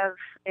we have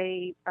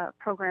a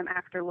program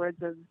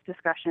afterwards of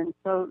discussion.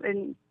 So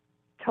in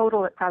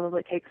total, it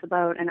probably takes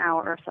about an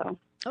hour or so.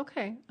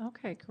 Okay,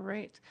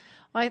 great.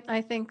 Well,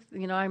 I think,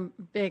 I'm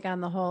big on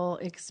the whole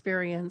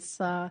experience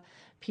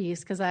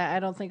piece, because I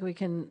don't think we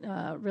can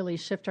really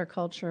shift our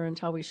culture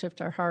until we shift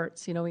our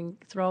hearts. We can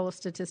throw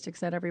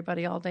statistics at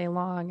everybody all day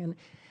long, and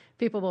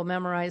people will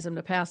memorize them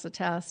to pass a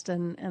test,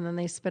 and then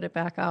they spit it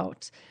back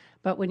out.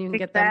 But when you can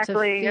get them to feel...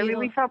 Exactly. I mean,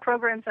 we saw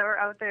programs that were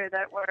out there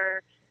that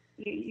were,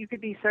 you could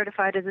be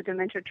certified as a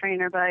dementia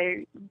trainer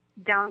by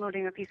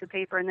downloading a piece of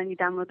paper, and then you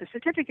download the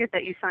certificate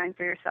that you signed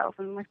for yourself.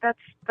 And like,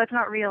 that's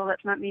not real,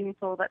 that's not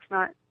meaningful, that's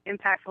not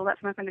impactful,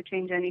 that's not going to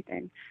change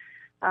anything.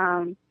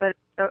 But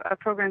a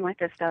program like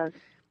this does.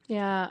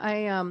 Yeah,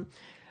 I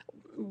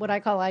what I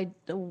call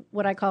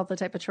the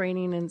type of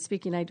training and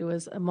speaking I do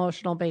is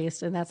emotional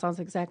based, and that sounds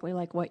exactly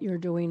like what you're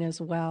doing as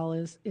well.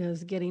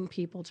 Is getting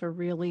people to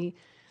really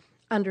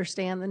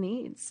understand the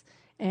needs,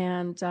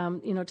 and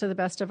to the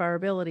best of our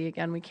ability.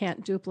 Again, we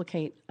can't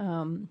duplicate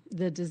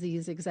the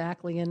disease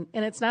exactly, and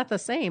it's not the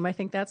same. I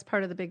think that's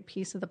part of the big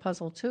piece of the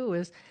puzzle too,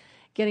 is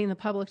getting the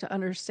public to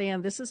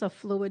understand this is a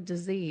fluid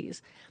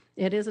disease.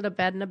 It isn't a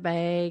bed in a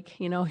bag.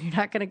 You're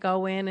not going to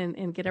go in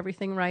and get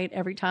everything right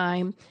every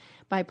time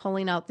by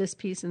pulling out this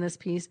piece and this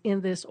piece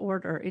in this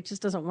order. It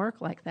just doesn't work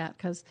like that,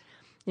 because,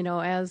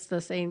 as the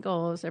saying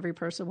goes, every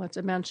person with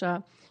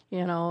dementia,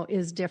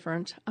 is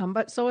different.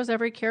 But so is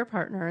every care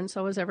partner, and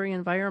so is every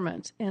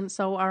environment, and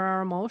so are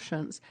our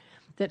emotions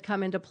that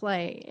come into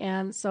play.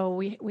 And so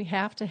we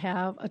have to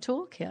have a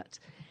toolkit.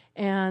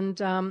 And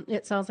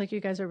it sounds like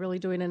you guys are really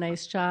doing a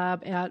nice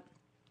job at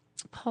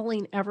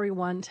pulling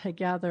everyone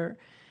together,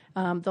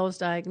 those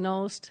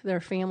diagnosed,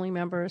 their family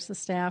members, the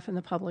staff, and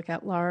the public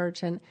at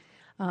large. And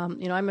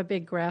I'm a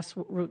big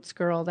grassroots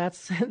girl.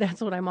 That's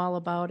what I'm all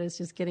about, is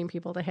just getting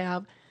people to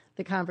have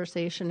the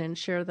conversation and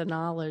share the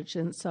knowledge.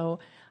 And so,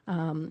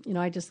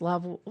 I just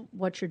love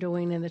what you're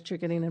doing, and that you're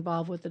getting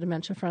involved with the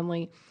Dementia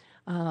Friendly,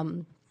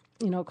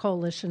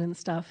 coalition and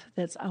stuff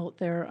that's out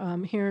there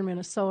here in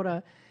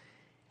Minnesota.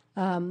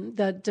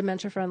 The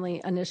Dementia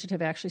Friendly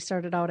initiative actually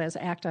started out as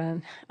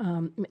ACTA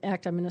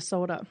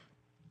Minnesota.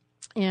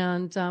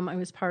 And I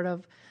was part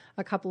of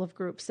a couple of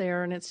groups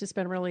there, and it's just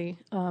been really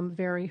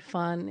very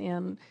fun.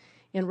 And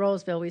in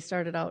Roseville, we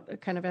started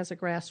out kind of as a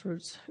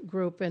grassroots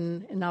group,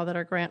 and now that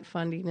our grant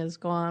funding is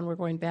gone, we're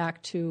going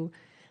back to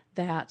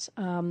that.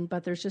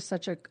 But there's just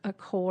such a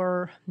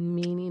core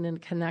meaning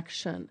and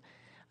connection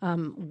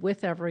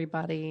with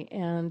everybody,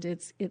 and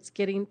it's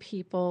getting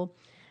people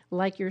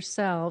like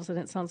yourselves, and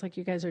it sounds like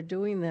you guys are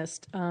doing this,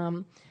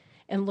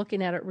 and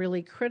looking at it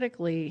really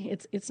critically.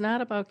 It's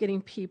not about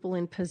getting people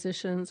in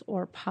positions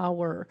or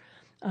power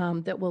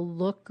that will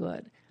look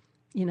good,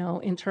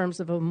 in terms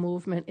of a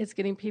movement. It's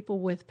getting people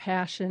with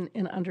passion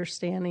and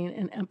understanding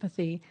and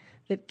empathy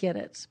that get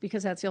it,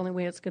 because that's the only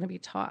way it's going to be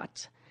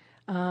taught.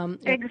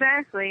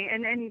 Exactly.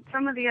 And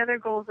some of the other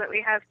goals that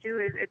we have too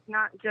is it's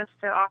not just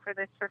to offer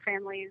this for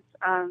families,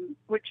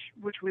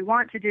 which we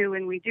want to do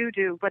and we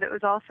do, but it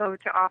was also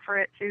to offer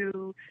it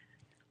to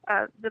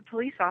the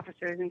police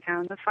officers in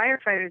town, the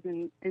firefighters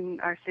in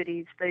our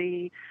cities,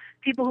 the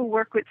people who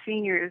work with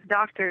seniors,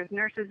 doctors,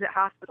 nurses at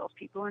hospitals,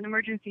 people in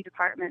emergency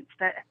departments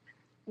that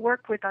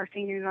work with our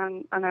seniors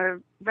on a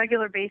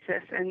regular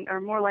basis and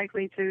are more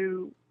likely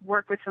to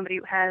work with somebody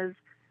who has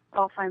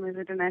Alzheimer's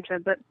or dementia,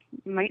 but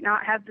might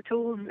not have the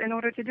tools in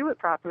order to do it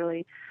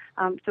properly.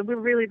 So we're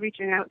really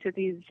reaching out to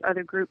these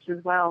other groups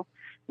as well.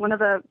 One of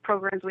the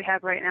programs we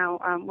have right now,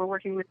 we're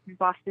working with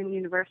Boston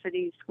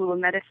University School of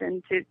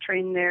Medicine to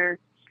train their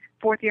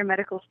fourth-year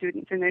medical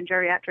students in their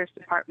geriatrics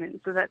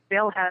department, so that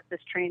they'll have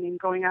this training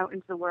going out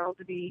into the world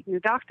to be new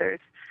doctors.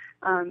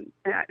 And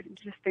I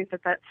just think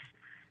that that's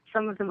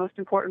some of the most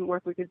important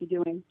work we could be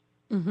doing.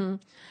 Mm-hmm.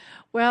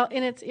 Well,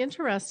 and it's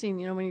interesting,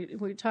 when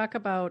we talk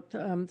about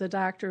the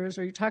doctors,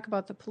 or you talk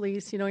about the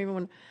police, even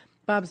when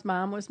Bob's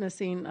mom was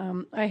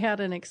missing, I had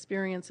an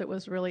experience that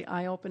was really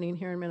eye-opening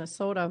here in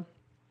Minnesota.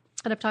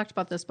 And I've talked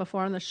about this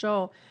before on the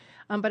show,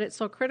 but it's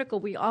so critical.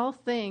 We all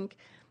think,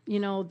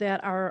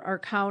 that our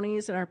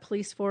counties and our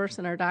police force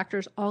and our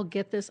doctors all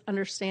get this,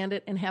 understand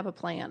it, and have a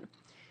plan.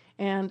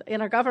 and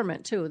in our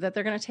government too, that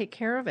they're going to take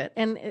care of it.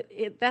 And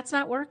that's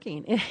not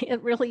working.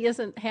 It really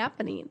isn't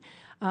happening.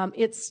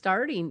 It's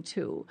starting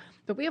to,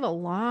 but we have a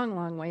long,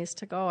 long ways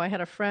to go. I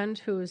had a friend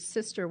whose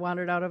sister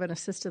wandered out of an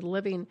assisted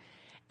living,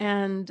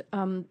 and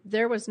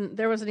there wasn't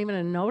even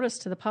a notice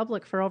to the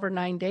public for over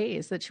 9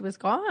 days that she was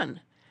gone.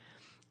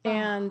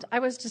 And I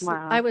was just,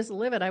 Wow. I was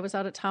livid. I was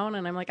out of town,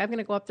 and I'm like, I'm going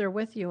to go up there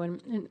with you.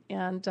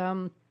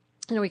 And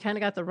we kind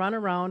of got the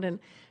runaround, and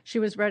she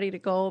was ready to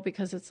go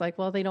because it's like,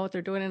 well, they know what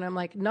they're doing. And I'm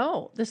like,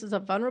 no, this is a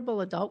vulnerable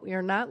adult. We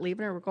are not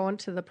leaving her. We're going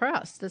to the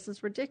press. This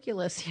is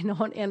ridiculous,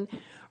 and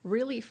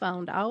really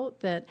found out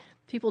that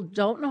people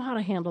don't know how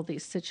to handle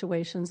these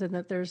situations, and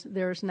that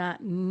there's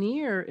not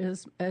near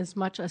as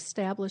much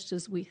established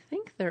as we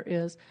think there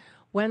is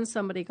when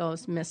somebody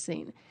goes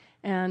missing.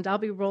 And I'll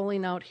be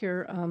rolling out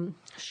here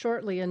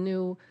shortly a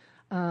new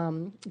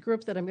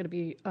group that I'm going to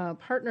be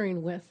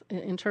partnering with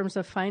in terms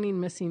of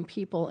finding missing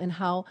people, and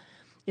how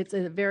it's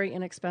a very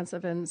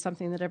inexpensive and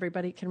something that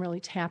everybody can really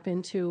tap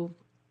into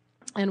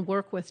and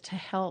work with to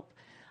help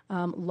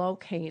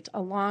locate,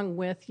 along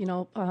with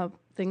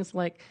things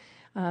like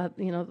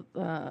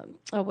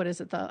what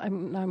is it?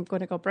 I'm going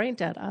to go brain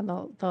dead on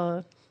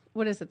the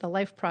what is it? The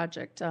Life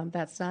Project.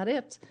 That's not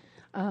it.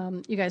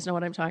 You guys know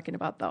what I'm talking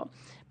about, though.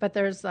 But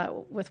there's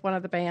with one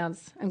of the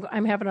bands.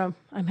 I'm having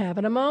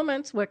a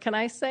moment. What can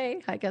I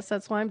say? I guess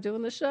that's why I'm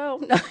doing the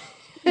show.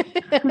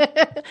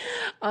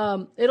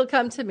 It'll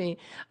come to me.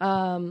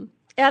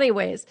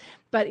 Anyways,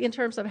 but in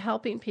terms of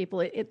helping people,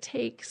 it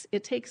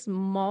takes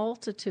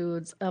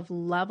multitudes of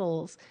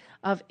levels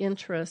of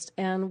interest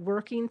and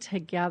working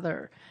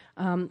together,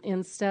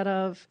 instead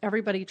of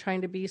everybody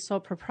trying to be so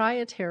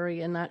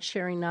proprietary and not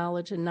sharing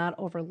knowledge and not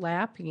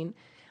overlapping.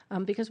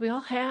 Because we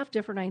all have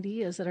different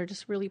ideas that are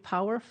just really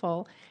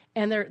powerful,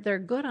 and they're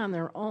good on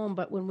their own.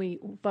 But when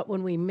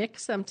we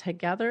mix them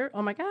together,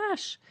 oh my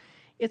gosh,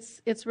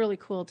 it's really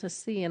cool to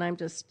see. And I'm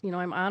just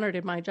I'm honored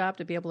in my job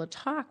to be able to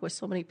talk with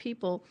so many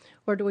people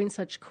who are doing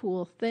such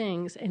cool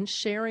things and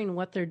sharing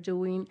what they're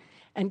doing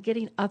and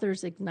getting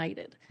others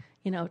ignited,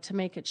 to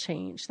make a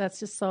change.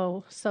 That's just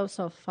so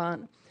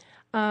fun.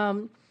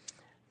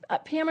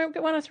 Pam, I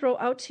want to throw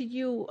out to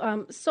you,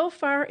 so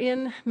far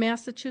in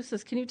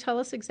Massachusetts, can you tell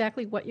us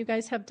exactly what you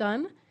guys have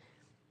done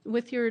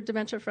with your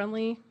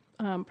dementia-friendly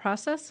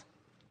process?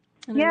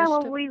 Yeah,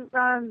 well,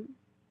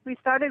 we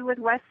started with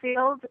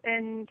Westfield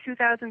in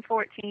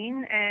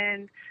 2014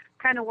 and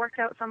kind of worked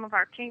out some of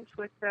our kinks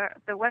with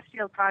the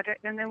Westfield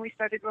project, and then we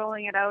started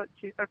rolling it out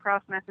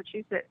across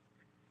Massachusetts.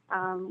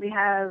 We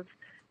have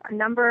a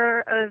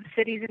number of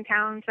cities and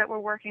towns that we're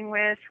working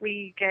with.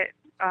 We get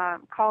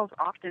calls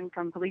often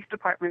from police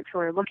departments who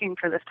are looking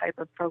for this type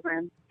of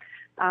program.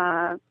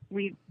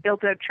 We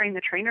built a Train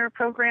the Trainer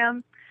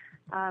program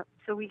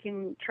so we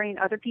can train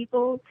other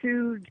people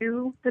to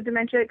do the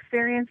dementia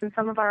experience and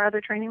some of our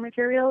other training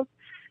materials.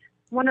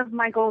 One of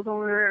my goals when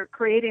we were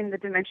creating the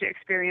dementia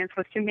experience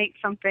was to make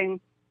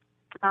something,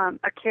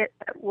 a kit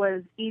that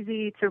was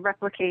easy to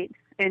replicate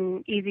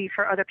and easy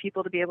for other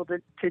people to be able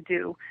to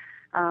do.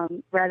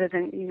 Rather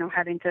than,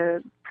 having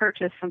to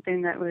purchase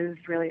something that was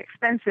really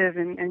expensive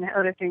and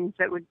other things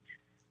that would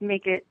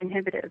make it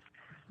inhibitive.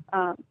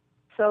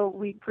 So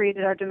we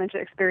created our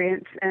dementia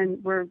experience,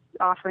 and we're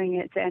offering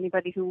it to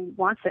anybody who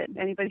wants it.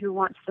 Anybody who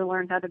wants to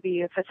learn how to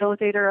be a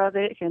facilitator of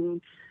it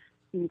can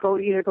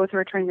either go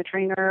through a Train the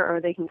Trainer, or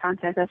they can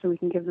contact us and we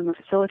can give them a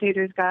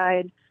facilitator's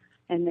guide,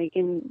 and they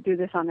can do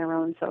this on their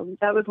own. So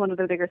that was one of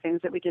the bigger things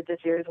that we did this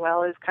year as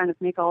well, is kind of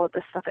make all of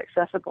this stuff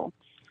accessible.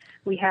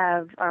 We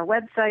have our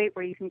website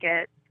where you can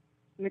get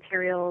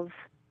materials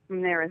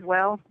from there as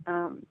well.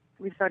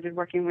 We started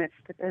working with,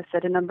 as I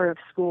said, a number of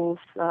schools,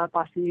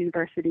 Boston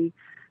University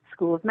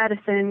School of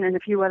Medicine, and a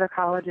few other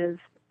colleges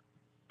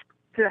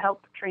to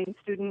help train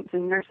students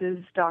and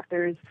nurses,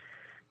 doctors,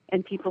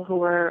 and people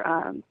who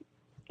are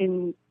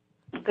in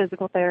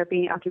physical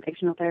therapy,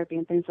 occupational therapy,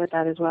 and things like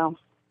that as well.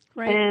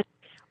 Right. And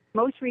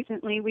most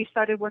recently, we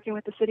started working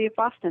with the city of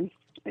Boston.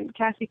 And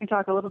Cassie can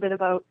talk a little bit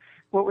about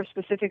what we're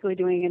specifically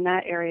doing in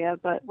that area,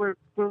 but we're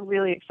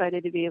really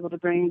excited to be able to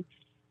bring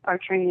our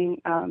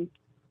training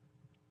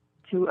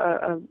to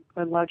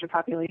a larger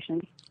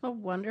population. Oh,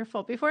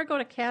 wonderful. Before I go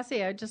to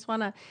Cassie, I just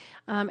want to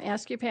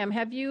ask you, Pam,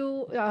 have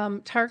you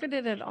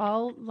targeted at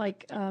all,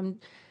 like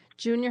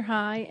junior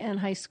high and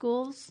high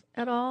schools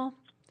at all?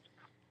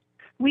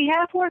 We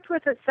have worked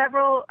with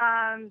several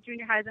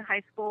junior highs and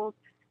high schools,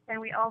 and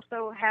we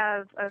also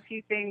have a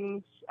few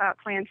things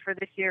planned for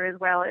this year as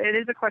well. It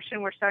is a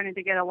question we're starting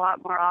to get a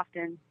lot more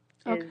often.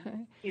 Is,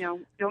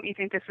 don't you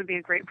think this would be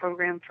a great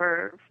program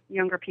for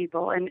younger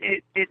people? And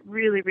it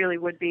really, really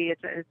would be.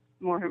 It's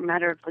more a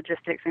matter of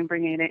logistics and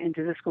bringing it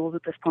into the schools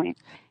at this point.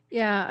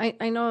 Yeah,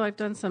 I know I've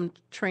done some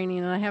training,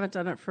 and I haven't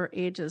done it for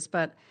ages,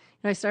 but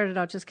I started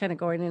out just kind of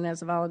going in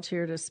as a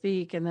volunteer to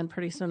speak, and then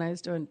pretty soon I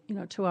was doing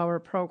 2-hour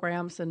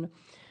programs and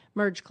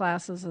merge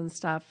classes and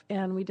stuff,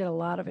 and we did a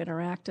lot of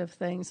interactive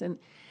things, and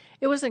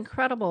it was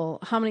incredible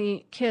how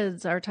many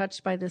kids are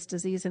touched by this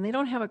disease, and they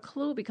don't have a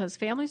clue because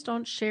families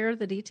don't share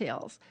the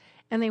details,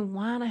 and they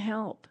want to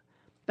help.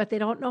 but they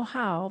don't know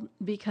how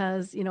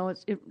because,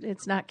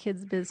 it's not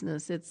kids'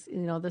 business. It's,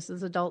 this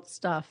is adult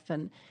stuff.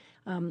 And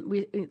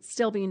it's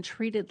still being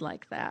treated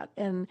like that.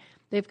 And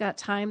they've got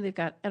time, they've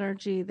got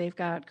energy, they've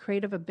got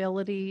creative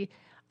ability.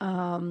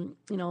 A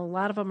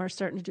lot of them are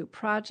starting to do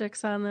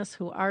projects on this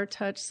who are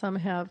touched. Some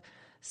have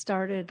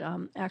started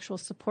actual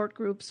support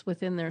groups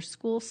within their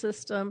school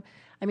system.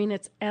 I mean,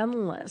 it's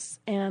endless.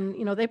 And,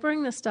 they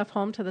bring this stuff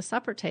home to the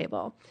supper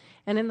table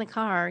and in the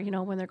car,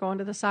 when they're going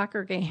to the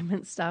soccer game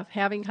and stuff,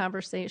 having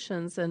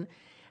conversations. And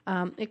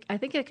I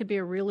think it could be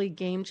a really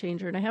game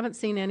changer. And I haven't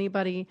seen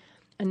anybody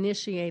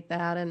initiate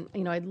that. And,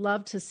 I'd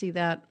love to see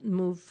that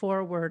move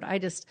forward. I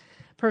just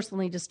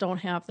personally just don't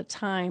have the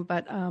time,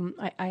 but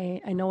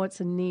I know it's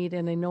a need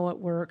and I know it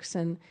works.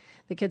 And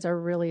the kids are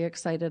really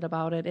excited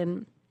about it.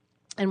 And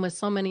with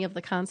so many of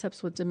the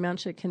concepts with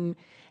dementia can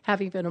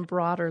have even a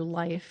broader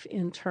life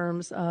in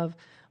terms of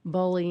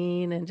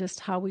bullying and just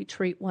how we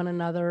treat one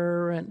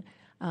another. And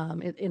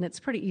it's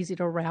pretty easy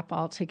to wrap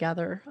all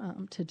together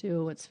to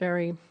do. It's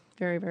very,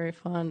 very, very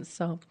fun.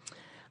 So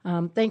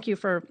thank you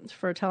for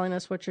telling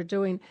us what you're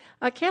doing.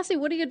 Cassie,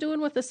 what are you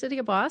doing with the city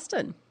of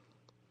Boston?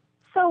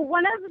 So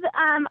one of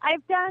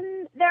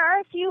there are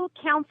a few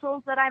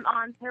councils that I'm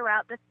on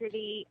throughout the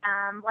city,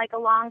 like a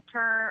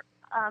long-term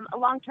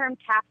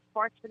task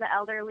force for the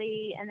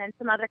elderly, and then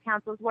some other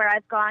councils where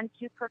I've gone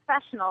to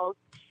professionals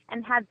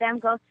and had them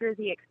go through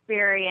the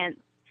experience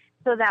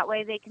so that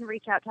way they can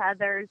reach out to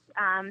others.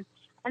 And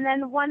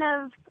then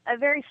a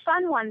very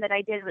fun one that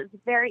I did was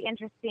very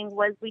interesting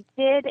was we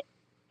did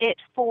it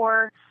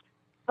for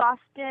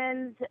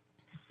Boston's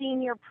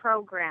senior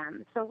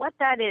program. So what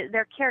that is,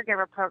 their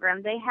caregiver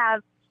program, they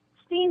have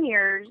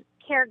seniors,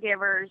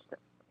 caregivers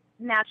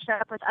matched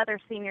up with other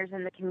seniors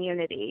in the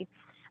community.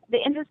 The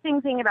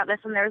interesting thing about this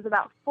one, there was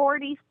about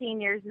 40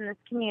 seniors in this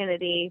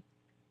community,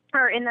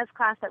 or in this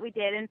class that we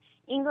did, and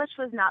English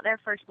was not their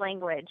first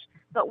language.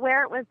 But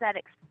where it was that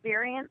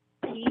experience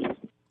piece,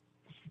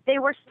 they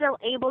were still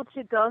able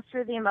to go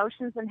through the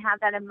emotions and have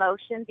that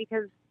emotion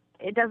because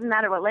it doesn't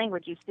matter what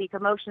language you speak,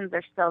 emotions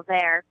are still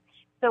there.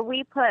 So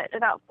we put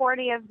about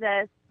 40 of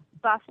the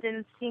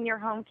Boston senior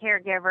home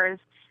caregivers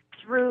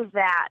through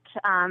that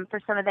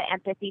for some of the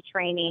empathy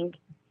training.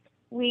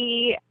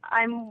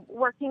 I'm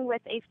working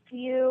with a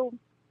few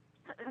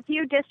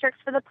districts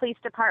for the police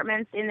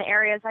departments in the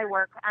areas I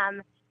work.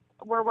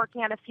 We're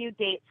working on a few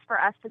dates for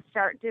us to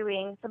start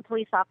doing some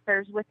police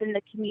officers within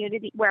the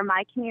community where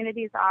my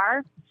communities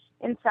are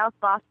in South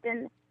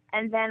Boston.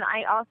 And then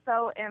I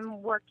also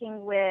am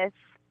working with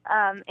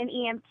an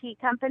EMT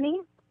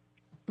company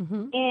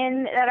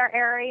in our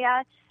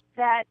area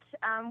that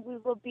we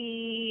will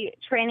be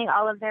training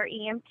all of their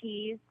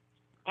EMTs.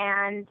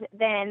 And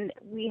then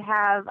I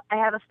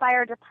have a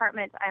fire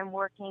department I'm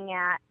working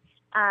at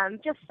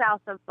just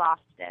south of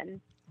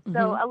Boston.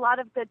 So a lot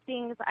of good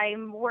things.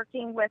 I'm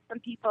working with some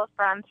people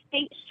from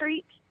State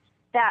Street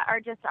that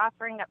are just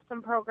offering up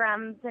some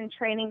programs and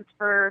trainings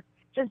for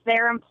just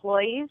their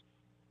employees.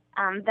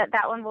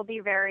 That one will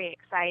be very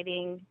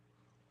exciting.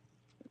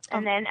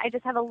 And then I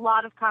just have a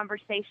lot of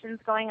conversations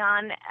going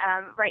on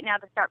right now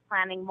to start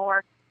planning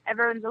more.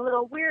 Everyone's a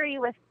little weary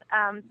with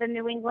the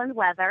New England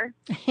weather.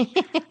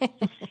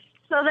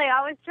 So they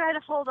always try to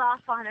hold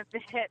off on a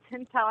bit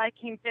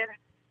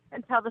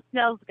until the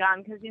snow's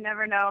gone, because you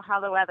never know how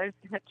the weather's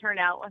going to turn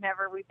out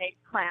whenever we make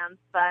plans.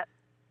 But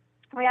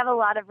we have a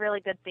lot of really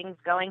good things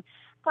going.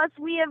 Plus,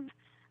 we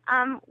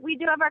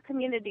do have our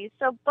communities.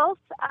 So both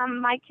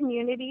my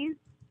communities,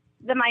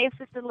 my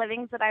assisted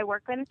livings that I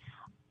work in,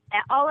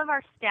 all of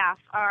our staff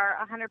are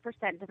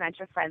 100%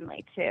 dementia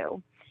friendly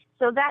too.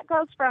 So that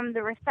goes from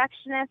the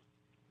receptionist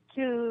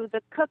to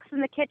the cooks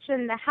in the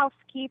kitchen, the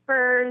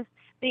housekeepers,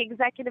 the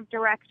executive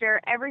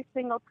director. Every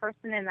single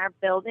person in our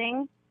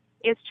building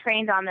is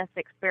trained on this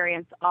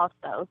experience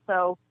also.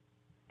 So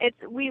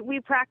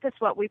we practice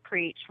what we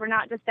preach. We're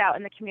not just out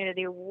in the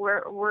community.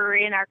 We're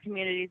in our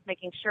communities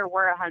making sure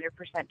we're 100%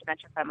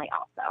 dementia friendly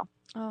also.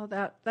 Oh,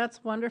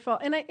 that's wonderful.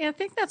 And I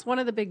think that's one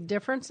of the big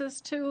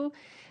differences too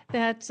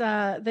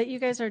that you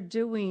guys are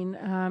doing.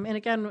 And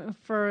again,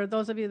 for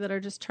those of you that are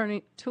just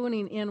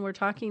tuning in, we're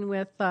talking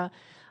with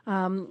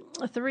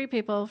 3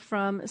 people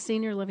from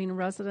senior living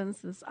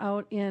residences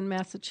out in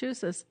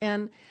Massachusetts.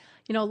 And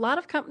a lot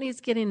of companies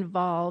get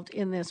involved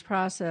in this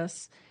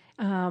process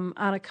on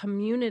a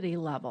community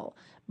level,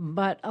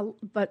 but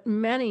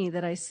many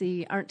that I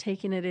see aren't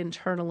taking it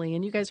internally.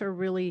 And you guys are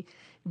really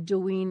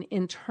doing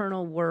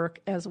internal work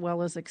as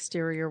well as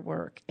exterior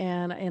work,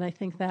 and I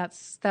think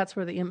that's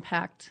where the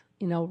impact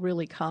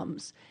really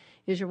comes,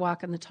 is you're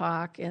walking the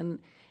talk, and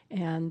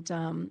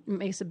it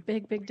makes a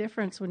big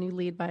difference when you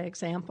lead by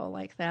example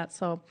like that.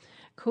 So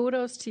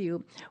kudos to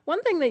you.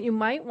 One thing that you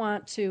might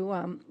want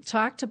to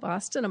talk to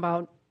Boston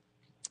about.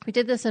 We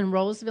did this in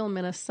Roseville,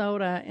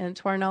 Minnesota, and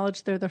to our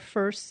knowledge, they're the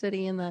first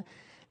city in the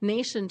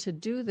nation to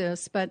do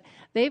this, but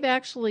they've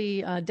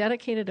actually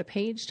dedicated a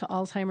page to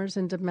Alzheimer's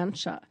and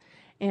dementia,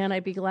 and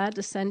I'd be glad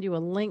to send you a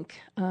link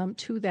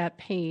to that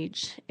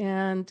page.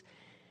 And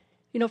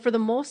For the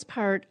most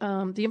part,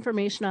 the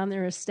information on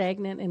there is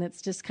stagnant and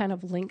it's just kind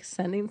of link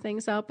sending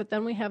things out. But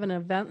then we have an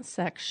event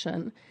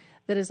section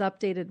that is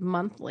updated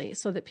monthly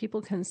so that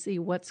people can see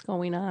what's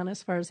going on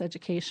as far as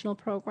educational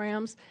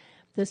programs.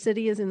 The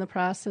city is in the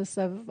process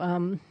of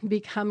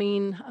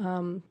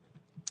becoming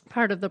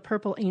part of the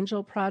Purple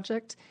Angel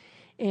Project,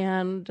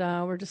 and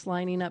we're just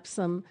lining up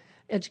some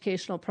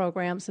educational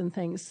programs and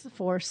things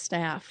for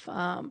staff.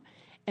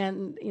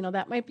 And,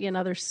 that might be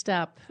another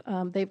step.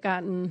 They've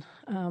gotten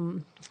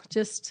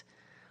just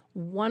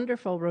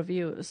wonderful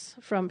reviews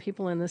from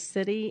people in the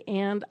city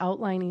and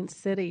outlining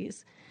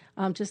cities,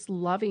 just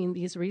loving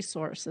these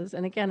resources.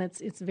 And again,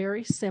 it's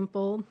very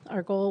simple.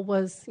 Our goal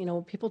was,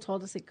 people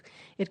told us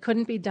it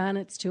couldn't be done.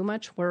 It's too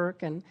much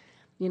work. And,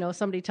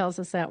 somebody tells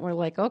us that, and we're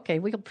like, okay,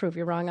 we'll prove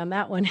you wrong on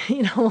that one.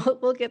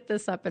 We'll get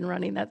this up and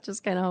running. That's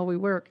just kind of how we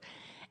work.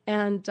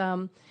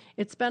 And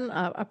it's been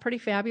a pretty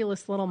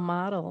fabulous little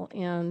model.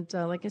 And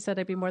like I said,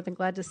 I'd be more than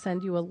glad to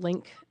send you a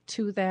link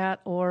to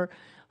that or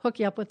hook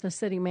you up with the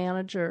city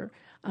manager,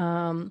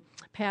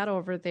 Pat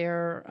over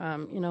there,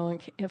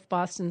 if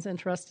Boston's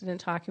interested in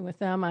talking with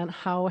them on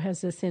how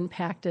has this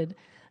impacted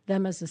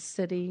them as a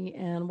city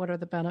and what are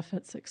the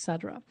benefits, et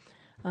cetera,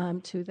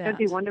 to that. That'd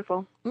be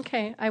wonderful.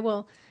 Okay, I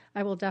will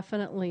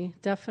definitely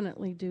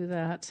do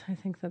that. I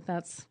think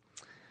that's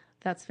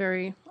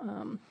very,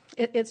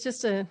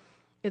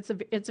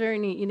 it's very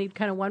neat. You need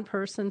kind of one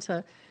person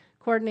to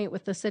coordinate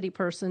with the city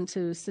person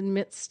to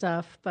submit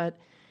stuff, but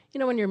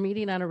when you're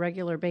meeting on a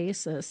regular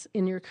basis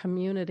in your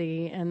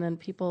community, and then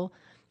people,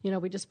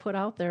 we just put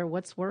out there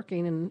what's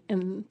working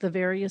and the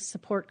various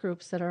support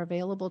groups that are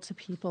available to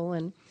people,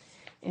 and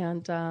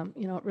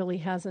it really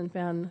hasn't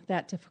been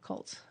that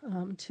difficult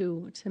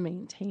to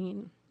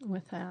maintain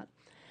with that.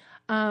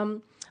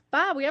 Bob,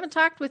 we haven't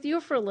talked with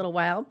you for a little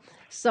while,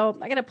 so I'm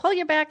going to pull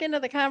you back into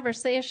the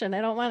conversation.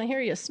 I don't want to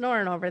hear you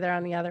snoring over there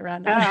on the other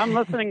end. I'm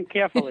listening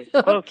carefully,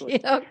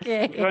 closely.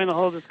 Okay. Enjoying the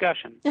whole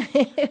discussion.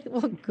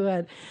 Well,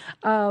 good.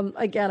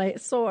 Again, I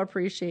so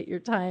appreciate your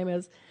time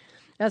as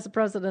the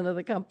president of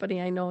the company.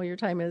 I know your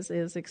time is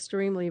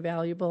extremely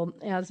valuable,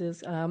 as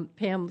is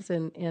Pam's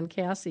and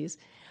Cassie's.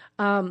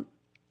 In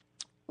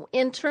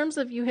terms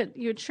of you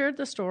had shared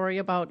the story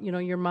about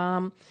your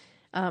mom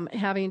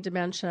having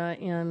dementia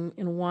and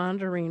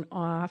wandering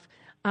off.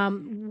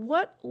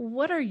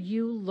 What are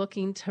you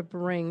looking to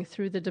bring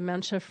through the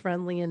Dementia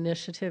Friendly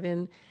Initiative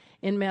in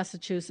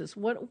Massachusetts?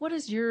 What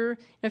is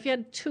if you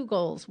had two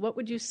goals, what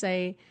would you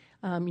say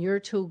your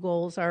two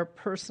goals are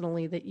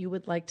personally that you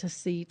would like to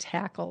see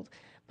tackled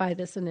by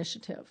this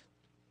initiative?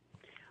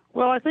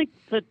 Well, I think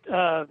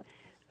that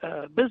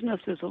business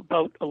is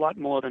about a lot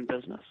more than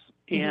business.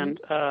 Mm-hmm. And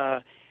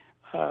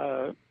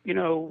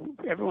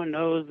everyone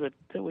knows that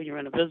when you're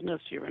in a business,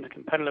 you're in a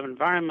competitive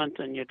environment,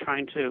 and you're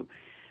trying to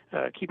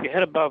keep your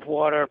head above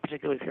water,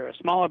 particularly if you're a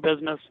smaller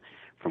business,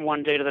 from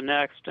one day to the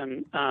next.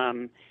 And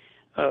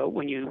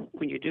when you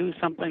do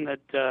something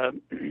that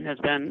has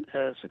been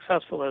as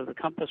successful as the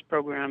Compass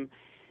program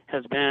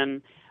has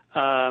been,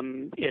 you're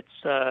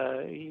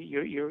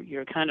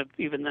kind of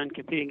even then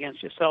competing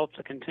against yourself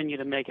to continue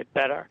to make it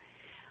better.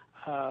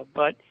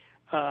 But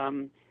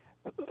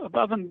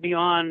above and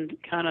beyond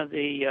kind of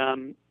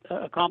the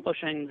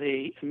accomplishing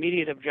the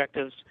immediate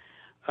objectives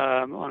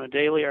on a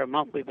daily or a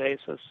monthly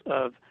basis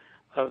of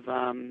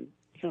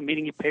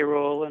meeting your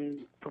payroll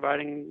and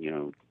providing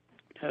doing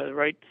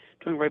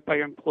right by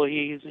your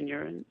employees and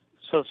your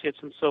associates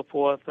and so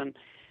forth, and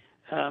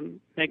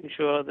making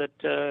sure that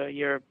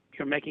you're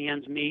making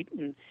ends meet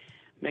and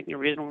making a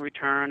reasonable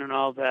return and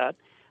all that.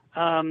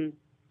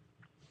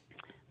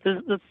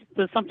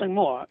 There's something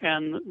more,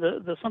 and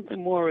the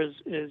something more is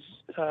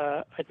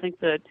I think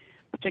that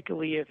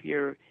particularly if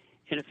you're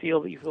in a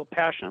field that you feel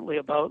passionately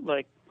about,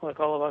 like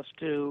all of us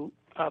do,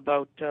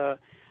 about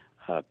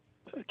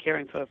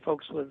caring for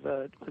folks with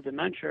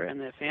dementia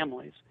and their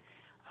families,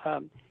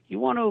 you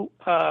want to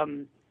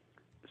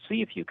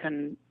see if you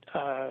can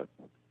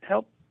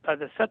help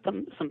either set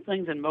some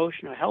things in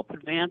motion or help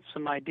advance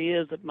some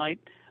ideas that might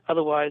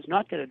otherwise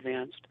not get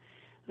advanced,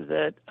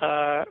 that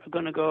are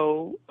going to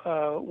go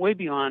way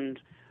beyond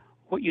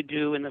what you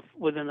do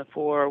within the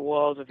four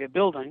walls of your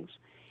buildings,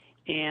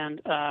 and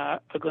are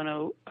going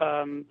to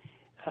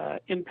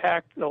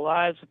impact the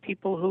lives of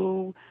people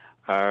who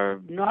are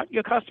not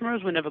your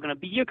customers, we're never going to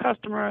be your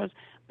customers,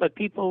 but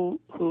people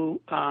who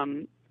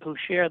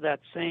share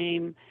that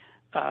same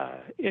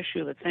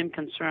issue, that same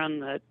concern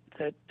that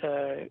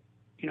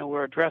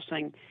we're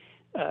addressing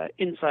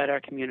inside our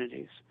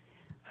communities.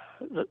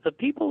 The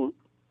people,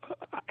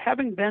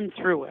 having been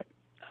through it,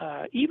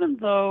 even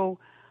though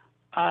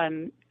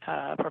I'm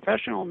a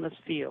professional in this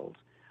field,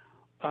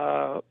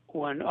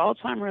 when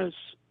Alzheimer's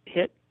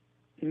hit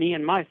me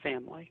and my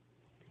family,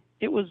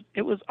 it was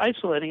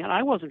isolating, and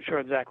I wasn't sure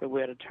exactly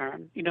where to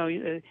turn.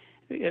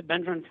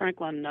 Benjamin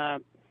Franklin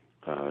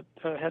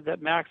had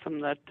that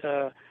maxim that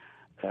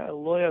a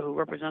lawyer who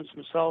represents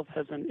himself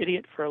as an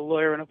idiot for a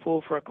lawyer and a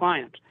fool for a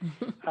client.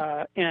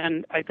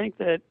 And I think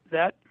that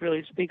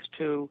really speaks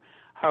to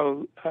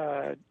how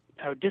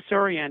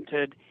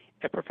disoriented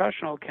a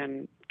professional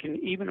can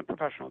even a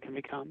professional can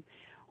become,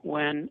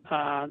 when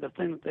the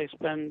thing that they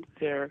spend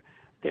their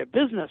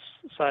business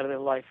side of their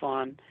life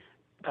on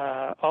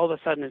all of a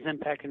sudden is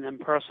impacting them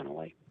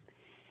personally.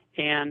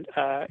 And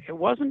it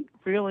wasn't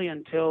really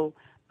until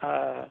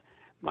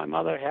my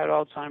mother had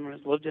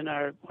Alzheimer's, lived in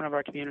one of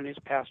our communities,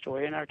 passed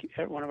away in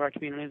one of our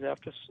communities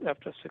after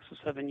 6 or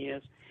 7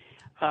 years.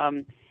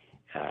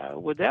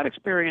 With that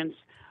experience,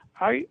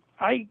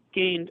 I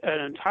gained an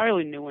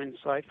entirely new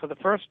insight for the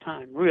first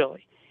time,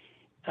 really,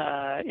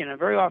 in a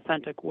very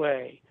authentic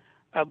way,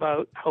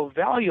 about how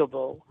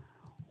valuable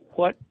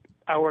what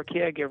our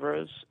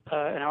caregivers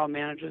and our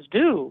managers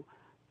do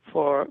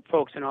for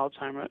folks in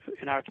Alzheimer's,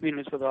 in our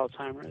communities with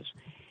Alzheimer's.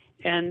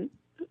 And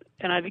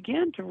I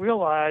began to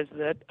realize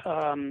that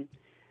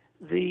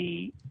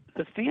the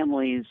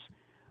families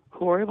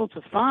who are able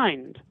to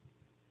find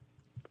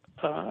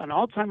an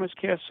Alzheimer's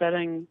care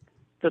setting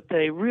that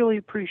they really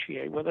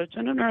appreciate, whether it's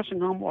in a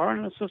nursing home or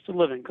in assisted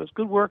living, because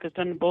good work is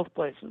done in both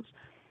places.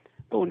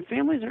 But when the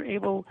families that are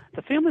able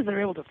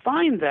to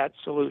find that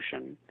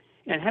solution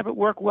and have it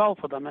work well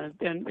for them,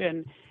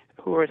 and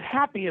who are as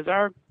happy as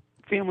our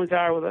families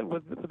are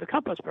with the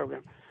Compass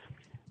program,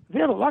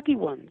 they're the lucky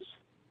ones.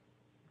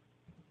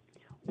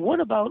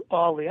 What about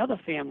all the other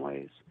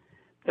families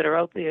that are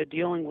out there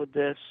dealing with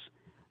this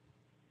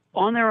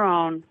on their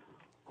own,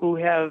 who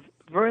have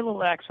very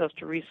little access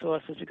to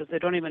resources because they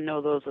don't even know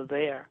those are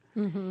there?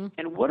 Mm-hmm.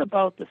 And what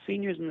about the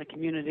seniors in the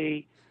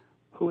community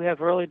who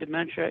have early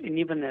dementia and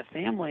even their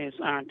families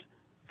aren't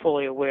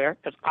fully aware,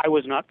 as I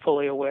was not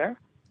fully aware?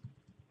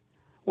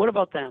 What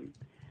about them?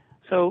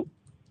 So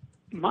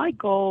my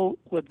goal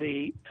with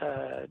the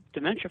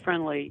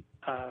dementia-friendly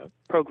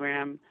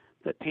program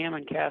that Pam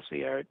and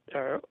Cassie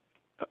are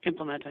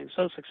implementing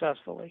so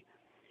successfully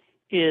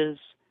is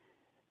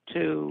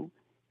to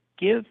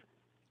give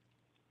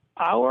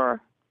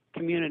our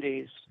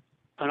communities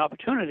an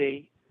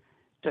opportunity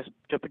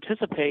to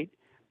participate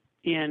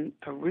in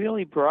a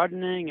really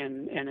broadening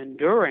and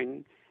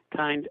enduring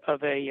kind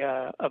of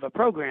a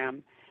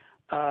program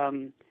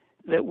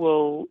that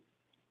will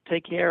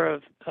take care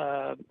of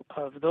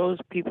those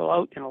people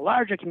out in a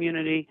larger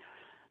community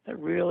that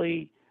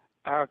really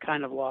are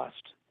kind of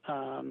lost.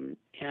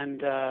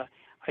 And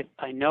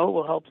I know it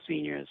will help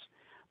seniors.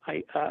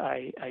 I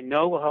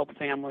know it will help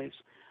families.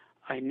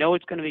 I know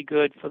it's going to be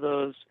good for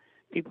those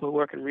people who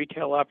work in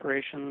retail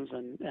operations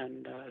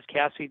and as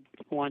Cassie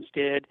once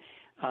did,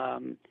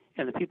 and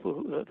the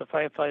people, the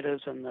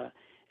firefighters and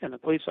the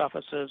police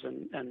officers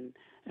and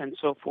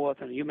so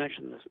forth. And you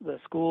mentioned the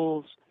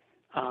schools.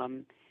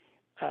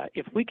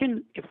 If we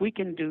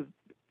can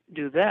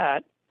do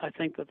that, I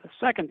think that the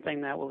second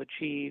thing that will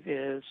achieve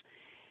is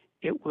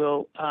it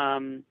will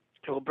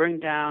bring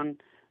down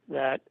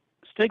that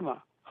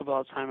stigma of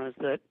Alzheimer's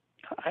that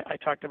I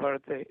talked about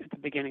at the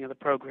beginning of the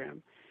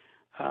program.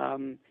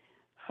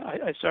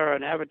 I saw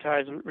an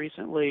advertisement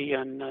recently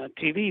on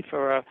TV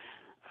for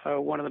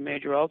one of the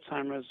major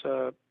Alzheimer's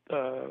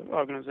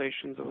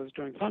organizations that was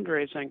doing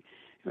fundraising,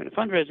 a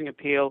fundraising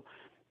appeal,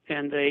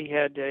 and they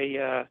had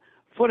a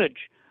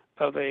footage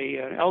of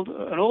an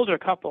older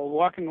couple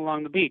walking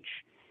along the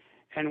beach,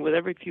 and with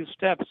every few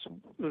steps,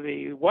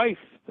 the wife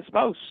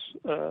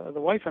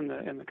in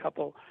the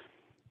couple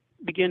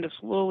began to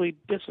slowly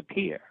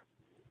disappear,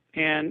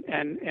 and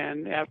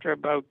after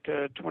about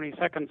 20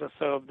 seconds or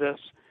so of this,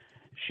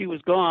 she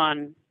was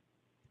gone,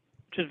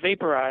 just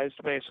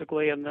vaporized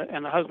basically, and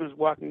the husband's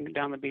walking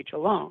down the beach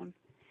alone.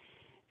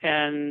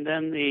 And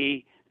then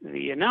the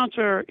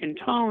announcer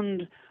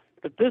intoned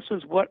that this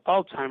is what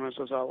Alzheimer's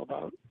was all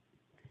about,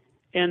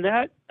 and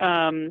that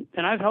and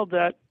I've held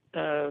that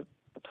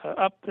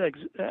up as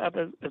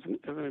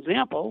an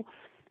example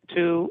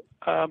to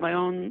my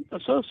own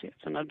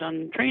associates, and I've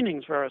done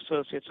trainings for our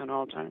associates on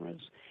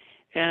Alzheimer's,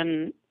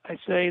 and I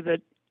say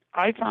that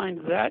I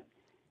find that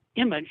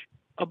image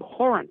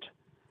abhorrent,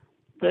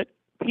 that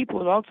people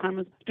with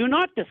Alzheimer's do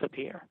not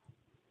disappear,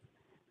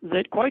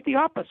 that quite the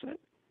opposite.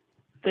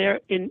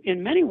 They're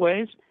in many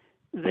ways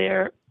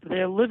they're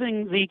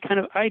living the kind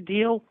of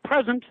ideal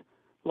present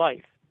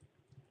life,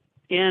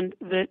 and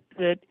that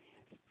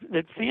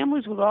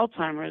families with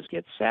Alzheimer's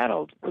get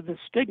saddled with the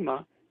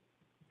stigma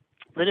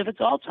that if it's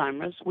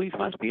Alzheimer's, we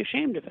must be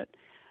ashamed of it.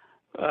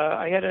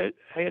 I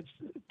had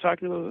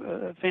talking to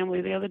a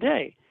family the other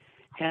day,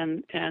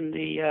 and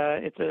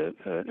it's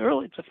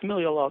a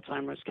familial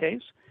Alzheimer's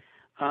case.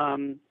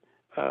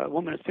 A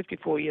woman is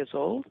 54 years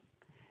old.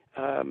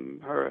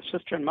 Her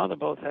sister and mother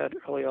both had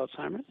early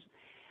Alzheimer's,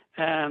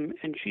 and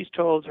she's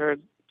told her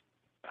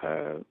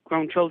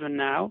grown children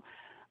now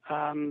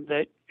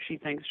that she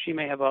thinks she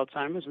may have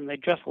Alzheimer's, and they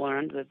just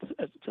learned that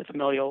it's a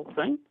familial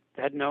thing.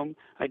 They had no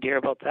idea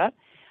about that.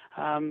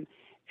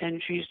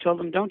 And she's told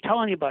them, don't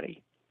tell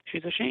anybody.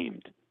 She's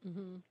ashamed.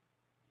 Mm-hmm.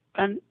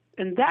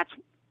 And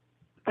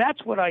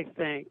that's what I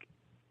think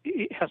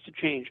it has to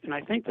change. And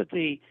I think that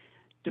the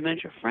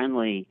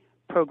dementia-friendly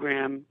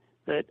program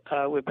that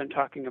we've been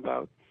talking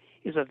about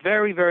is a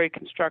very, very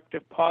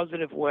constructive,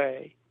 positive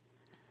way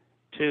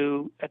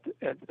to, at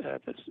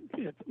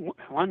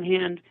one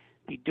hand,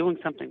 be doing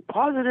something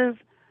positive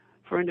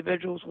for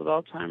individuals with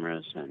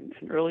Alzheimer's and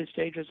early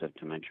stages of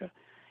dementia.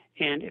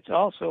 And it's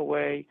also a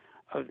way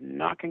of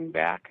knocking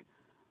back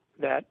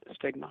that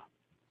stigma.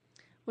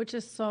 Which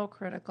is so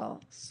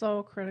critical,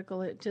 so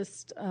critical. It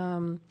just, I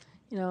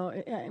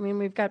mean,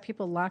 we've got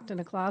people locked in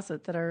a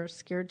closet that are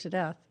scared to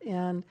death,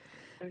 and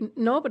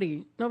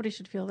nobody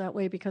should feel that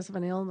way because of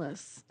an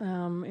illness.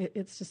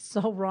 It's just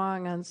so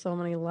wrong on so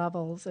many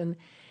levels, and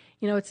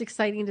it's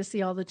exciting to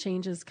see all the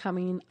changes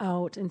coming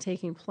out and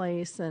taking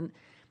place, and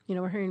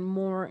we're hearing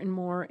more and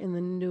more in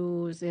the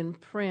news, in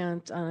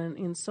print,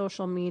 in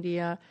social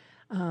media,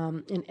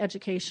 in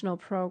educational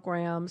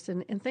programs,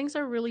 and things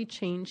are really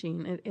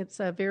changing. It's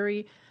a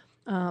very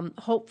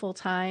hopeful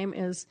time,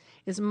 as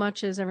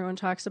much as everyone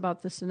talks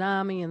about the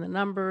tsunami and the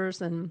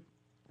numbers and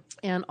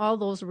all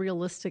those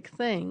realistic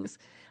things,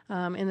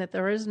 and that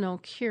there is no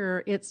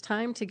cure. It's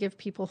time to give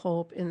people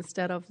hope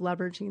instead of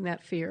leveraging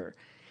that fear.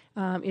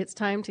 It's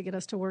time to get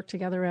us to work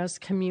together as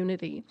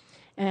community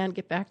and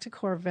get back to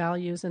core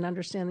values and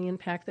understand the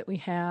impact that we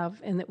have,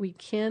 and that we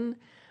can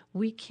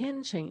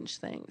change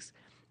things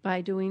by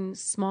doing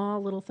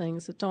small little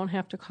things that don't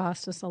have to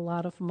cost us a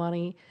lot of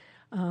money,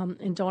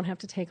 and don't have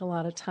to take a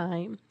lot of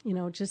time,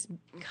 just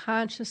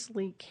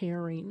consciously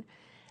caring.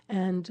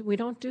 And we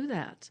don't do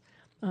that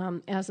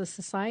as a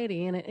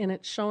society, and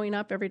it's showing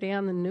up every day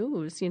on the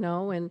news,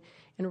 and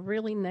in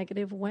really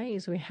negative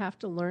ways. We have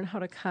to learn how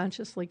to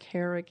consciously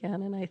care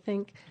again. And I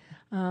think,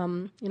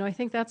 I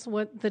think that's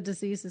what the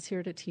disease is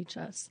here to teach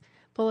us,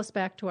 pull us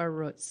back to our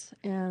roots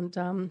and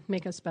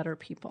make us better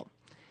people.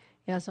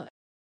 Yeah, so thank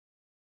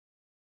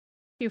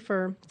you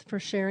for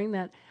sharing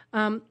that.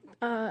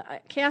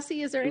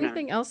 Cassie, is there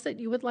anything else that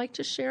you would like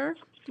to share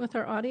with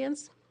our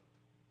audience?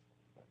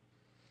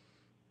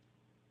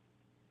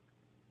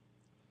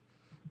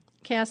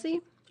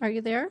 Cassie, are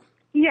you there?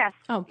 Yes.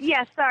 Oh.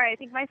 Yes, sorry. I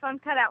think my phone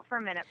cut out for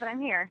a minute, but I'm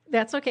here.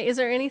 That's okay. Is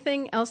there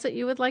anything else that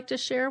you would like to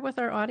share with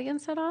our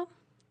audience at all?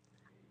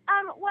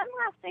 One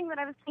last thing that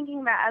I was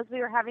thinking about as we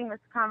were having this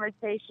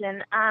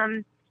conversation,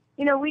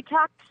 we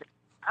talked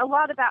a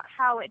lot about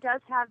how it does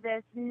have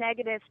this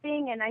negative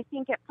thing, and I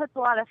think it puts a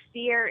lot of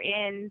fear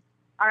in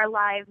our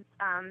lives.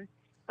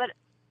 But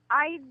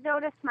I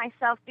noticed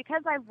myself,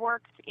 because I've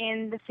worked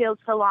in the field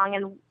so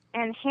long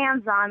and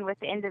hands-on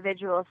with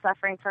individuals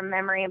suffering from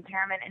memory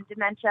impairment and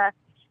dementia,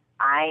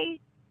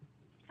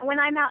 when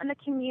I'm out in the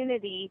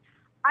community,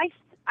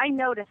 I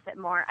notice it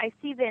more. I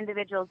see the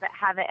individuals that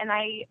have it, and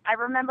I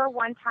remember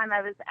one time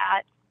I was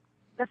at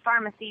the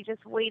pharmacy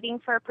just waiting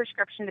for a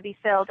prescription to be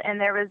filled,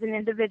 and there was an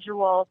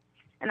individual,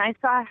 and I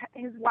saw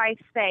his wife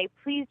say,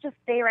 "Please just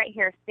stay right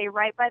here, stay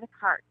right by the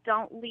cart,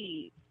 don't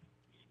leave."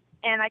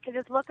 And I could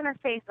just look in her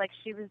face like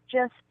she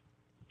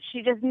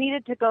just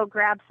needed to go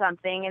grab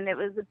something, and it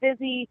was a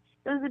busy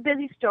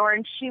store,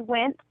 and she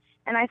went,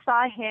 and I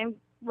saw him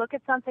look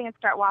at something and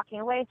start walking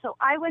away. So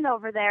I went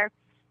over there,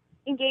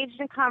 engaged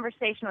in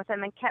conversation with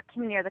him, and kept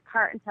him near the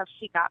cart until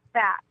she got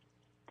back.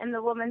 And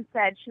the woman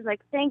said, she's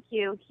like, "Thank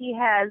you. He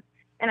has,"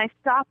 and I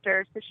stopped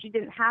her so she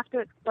didn't have to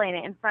explain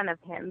it in front of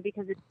him,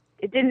 because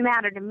it didn't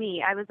matter to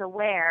me. I was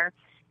aware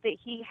that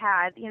he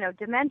had,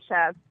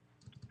 dementia.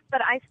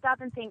 But I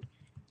stop and think,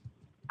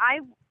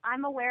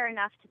 I'm aware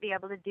enough to be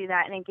able to do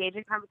that and engage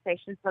in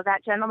conversation, so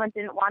that gentleman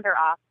didn't wander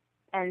off,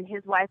 and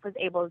his wife was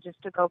able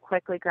just to go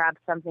quickly grab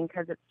something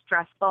because it's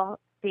stressful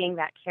being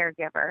that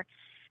caregiver.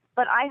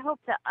 But I hope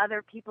that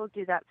other people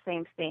do that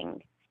same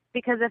thing,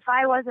 because if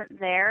I wasn't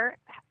there,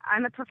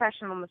 I'm a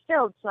professional in the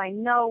field, so I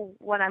know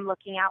what I'm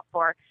looking out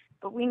for,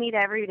 but we need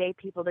everyday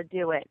people to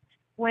do it.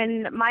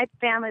 When my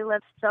family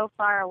lives so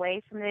far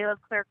away from, they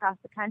live clear across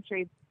the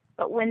country,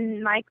 but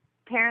when my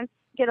parents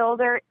get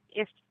older,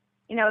 if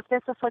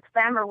this afflicts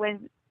them, or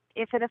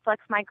if it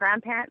afflicts my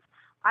grandparents,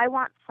 I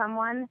want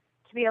someone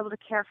to be able to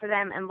care for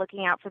them and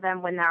looking out for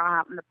them when they're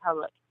out in the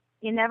public.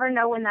 You never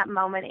know when that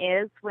moment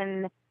is,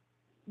 when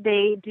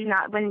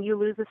you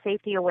lose the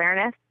safety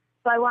awareness.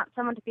 So I want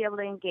someone to be able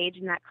to engage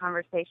in that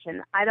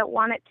conversation. I don't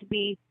want it to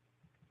be,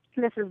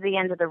 this is the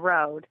end of the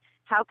road.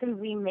 How can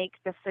we make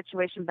this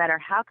situation better?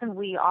 How can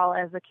we all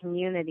as a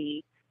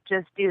community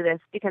just do this?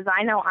 Because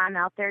I know I'm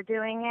out there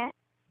doing it,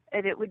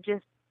 and it would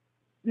just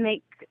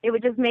make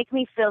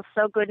me feel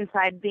so good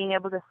inside, being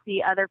able to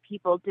see other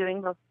people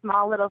doing those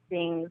small little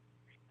things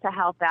to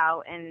help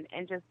out and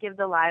just give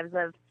the lives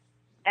of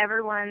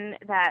everyone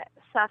that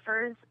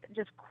suffers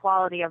just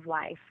quality of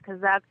life,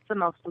 because that's the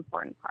most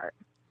important part.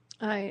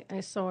 I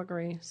so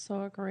agree.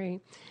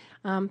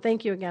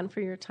 Thank you again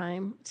for your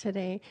time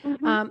today.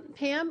 Mm-hmm.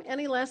 Pam,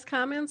 any last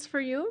comments for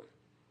you?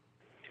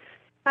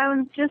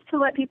 Just to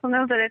let people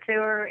know that if they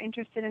were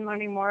interested in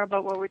learning more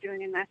about what we're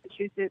doing in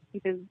Massachusetts,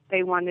 because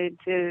they wanted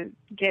to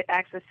get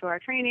access to our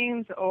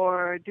trainings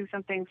or do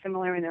something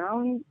similar in their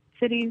own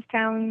cities,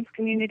 towns,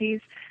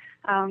 communities,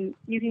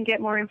 you can get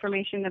more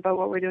information about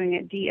what we're doing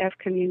at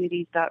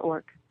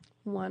dfcommunities.org.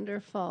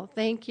 Wonderful.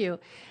 Thank you.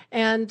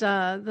 And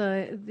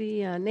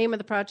the name of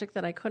the project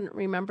that I couldn't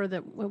remember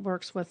that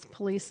works with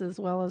police as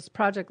well as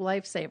Project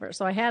Lifesaver.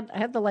 So I had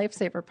the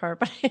Lifesaver part,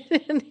 but I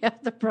didn't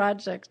have the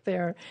project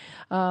there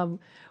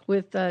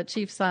with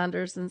Chief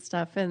Saunders and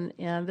stuff. And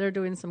they're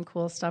doing some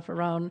cool stuff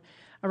around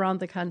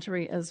the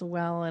country as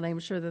well. And I'm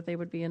sure that they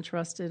would be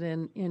interested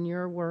in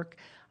your work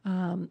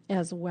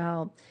as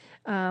well.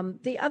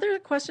 The other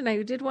question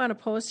I did want to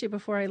pose to you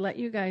before I let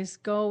you guys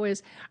go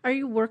is, are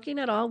you working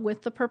at all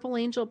with the Purple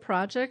Angel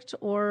Project,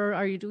 or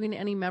are you doing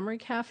any memory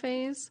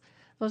cafes?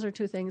 Those are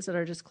two things that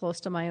are just close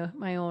to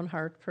my own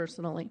heart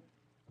personally.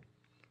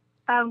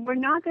 We're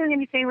not doing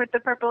anything with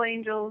the Purple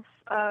Angels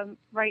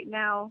right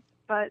now,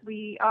 but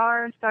we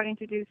are starting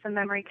to do some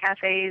memory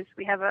cafes.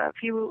 We have a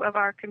few of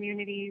our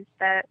communities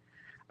that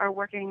are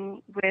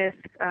working with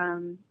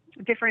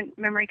different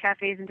memory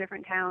cafes in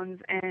different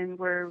towns, and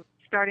we're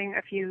starting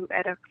a few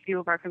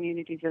of our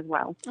communities as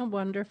well. Oh,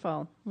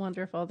 wonderful.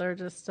 Wonderful. They're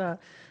just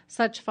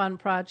such fun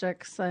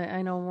projects.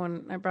 I know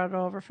when I brought it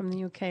over from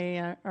the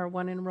UK, our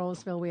one in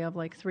Roseville, we have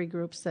like 3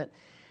 groups that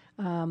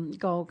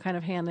go kind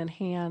of hand in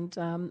hand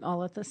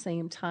all at the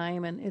same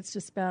time. And it's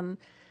just been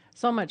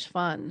so much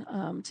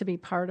fun to be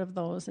part of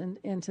those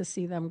and to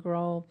see them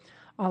grow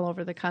all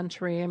over the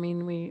country. I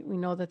mean, we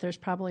know that there's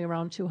probably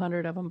around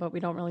 200 of them, but we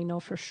don't really know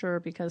for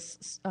sure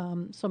because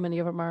so many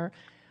of them are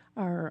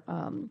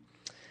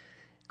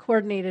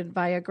coordinated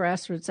via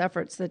grassroots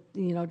efforts that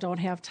don't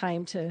have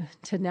time to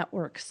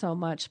network so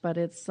much. But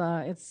it's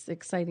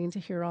exciting to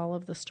hear all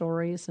of the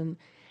stories and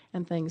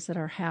things that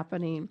are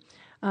happening.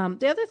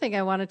 The other thing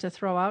I wanted to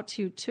throw out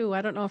to you too,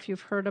 I don't know if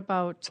you've heard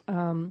about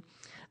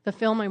the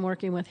film I'm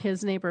working with,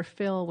 His Neighbor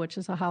Phil, which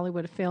is a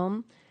Hollywood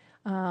film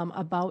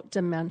about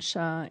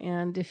dementia.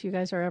 And if you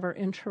guys are ever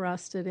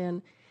interested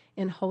in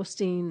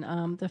hosting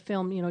the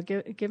film,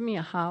 give me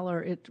a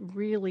holler. It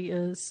really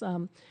is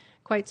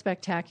quite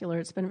spectacular.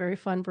 It's been very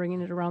fun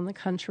bringing it around the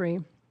country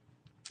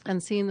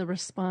and seeing the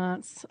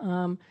response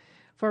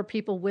for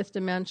people with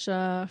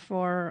dementia,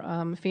 for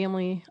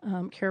family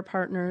care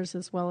partners,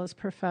 as well as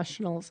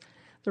professionals,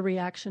 the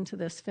reaction to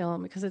this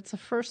film, because it's the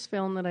first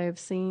film that I've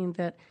seen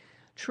that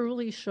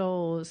truly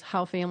shows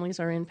how families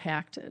are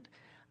impacted.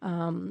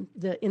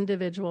 The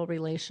individual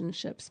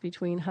relationships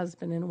between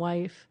husband and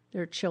wife,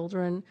 their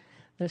children,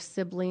 their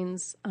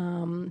siblings,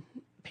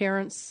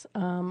 parents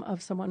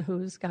of someone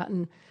who's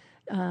gotten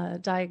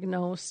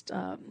diagnosed,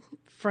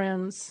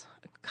 friends,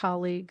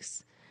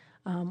 colleagues,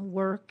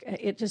 work.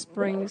 It just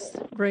brings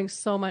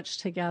so much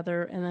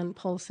together, and then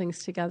pulls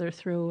things together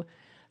through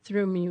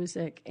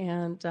music,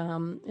 and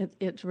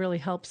it really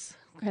helps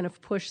kind of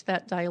push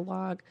that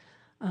dialogue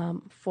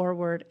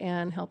forward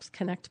and helps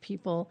connect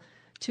people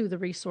to the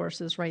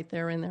resources right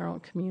there in their own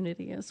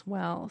community as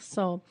well.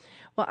 So,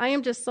 well, I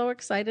am just so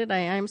excited. I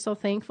am so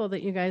thankful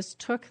that you guys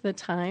took the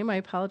time. I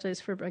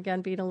apologize for,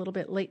 again, being a little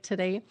bit late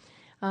today,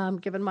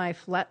 given my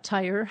flat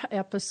tire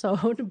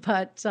episode.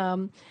 But,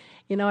 I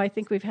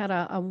think we've had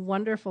a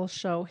wonderful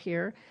show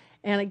here.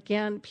 And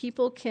again,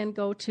 people can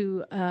go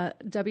to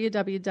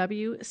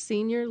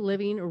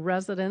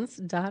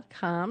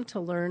www.seniorlivingresidence.com to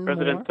learn more.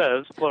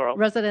 Residences, plural.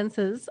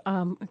 Residences.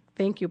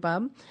 Thank you,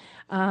 Bob.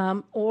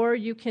 Or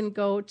you can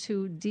go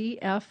to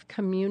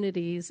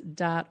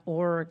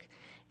dfcommunities.org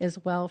as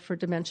well for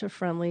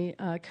dementia-friendly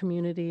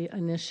community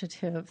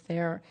initiative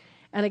there.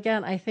 And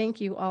again, I thank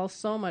you all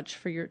so much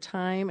for your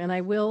time, and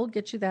I will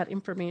get you that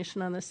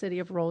information on the city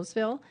of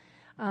Roseville,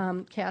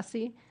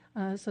 Cassie,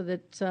 so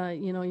that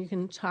you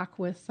can talk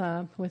with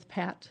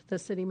Pat, the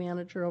city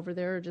manager over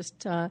there, or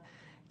just kind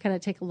of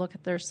take a look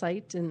at their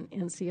site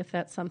and see if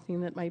that's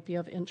something that might be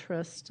of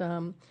interest,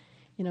 to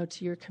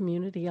your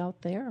community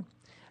out there.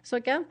 So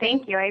again,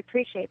 thank you. I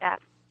appreciate that.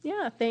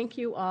 Yeah, thank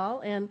you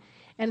all, and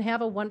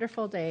have a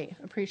wonderful day.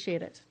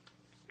 Appreciate it.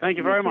 Thank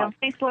you very much.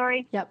 Thanks,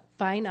 Lori. Yep.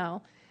 Bye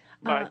now.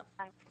 Bye.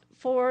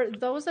 For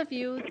those of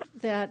you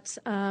that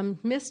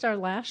missed our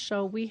last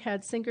show, we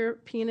had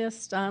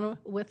singer-pianist on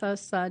with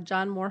us,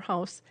 John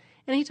Morehouse,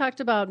 and he talked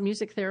about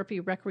music therapy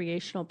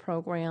recreational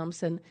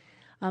programs and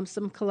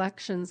some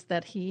collections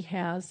that he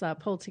has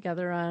pulled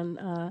together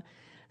on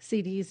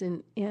CDs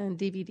and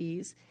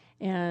DVDs.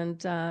 And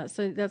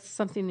so that's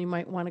something you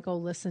might want to go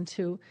listen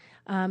to.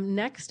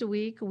 Next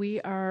week,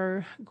 we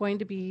are going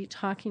to be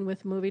talking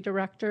with movie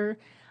director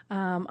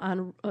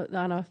on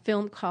a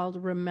film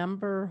called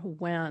Remember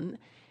When,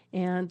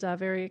 and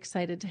very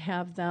excited to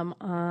have them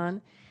on.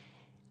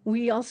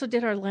 We also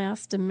did our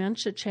last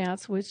Dementia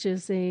Chats, which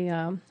is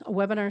a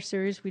webinar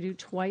series we do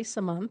twice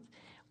a month,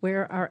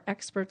 where our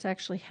experts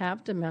actually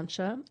have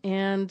dementia,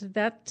 and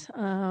that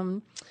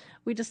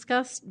we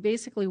discussed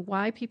basically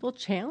why people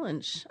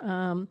challenge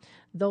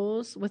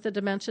those with a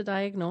dementia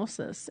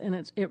diagnosis,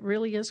 and it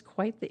really is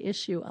quite the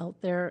issue out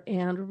there,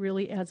 and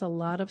really adds a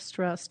lot of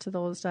stress to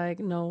those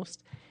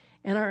diagnosed.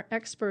 And our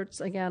experts,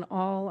 again,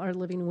 all are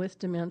living with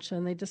dementia,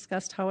 and they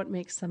discussed how it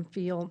makes them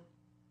feel,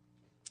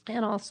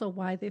 and also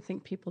why they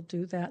think people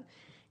do that.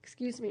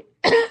 Excuse me.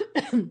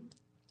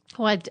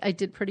 I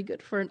did pretty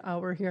good for an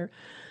hour here.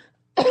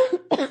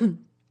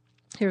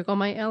 Here go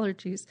my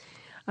allergies.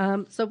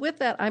 So with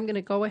that, I'm going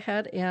to go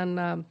ahead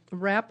and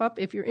wrap up.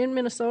 If you're in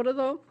Minnesota,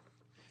 though,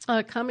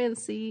 come and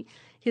see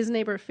his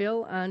neighbor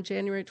Phil on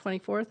January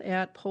 24th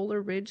at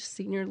Polar Ridge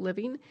Senior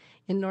Living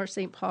in North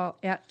St. Paul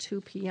at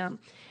 2 p.m.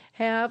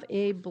 Have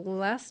a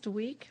blessed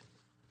week.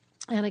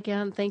 And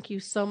again, thank you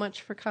so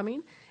much for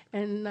coming.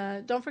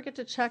 And don't forget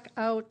to check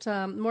out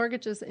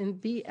Mortgages in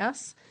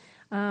BS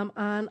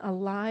on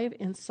Alive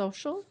and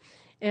Social,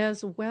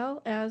 as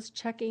well as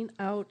checking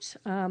out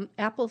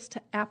Apples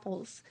to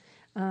Apples,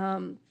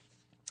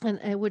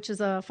 which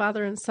is a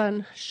father and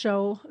son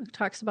show that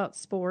talks about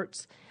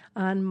sports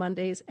on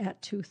Mondays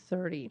at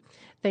 2:30.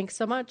 Thanks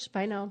so much.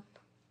 Bye now.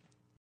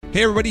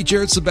 Hey everybody,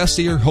 Jared Sebesti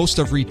here, host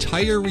of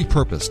Retire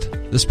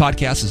Repurposed. This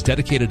podcast is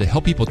dedicated to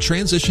help people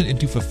transition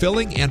into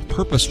fulfilling and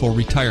purposeful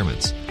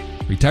retirements.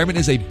 Retirement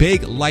is a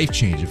big life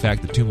change. In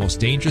fact, the two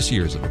most dangerous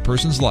years of a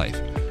person's life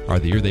are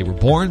the year they were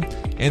born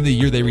and the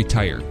year they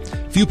retire.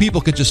 Few people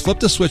can just flip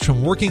the switch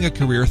from working a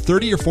career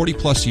 30 or 40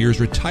 plus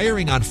years,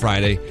 retiring on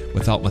Friday,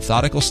 without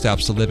methodical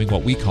steps to living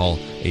what we call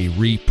a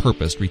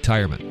repurposed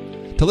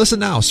retirement. To listen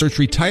now, search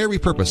Retire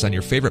Repurposed on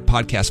your favorite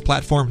podcast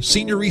platform,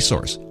 Senior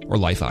Resource, or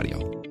Life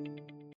Audio.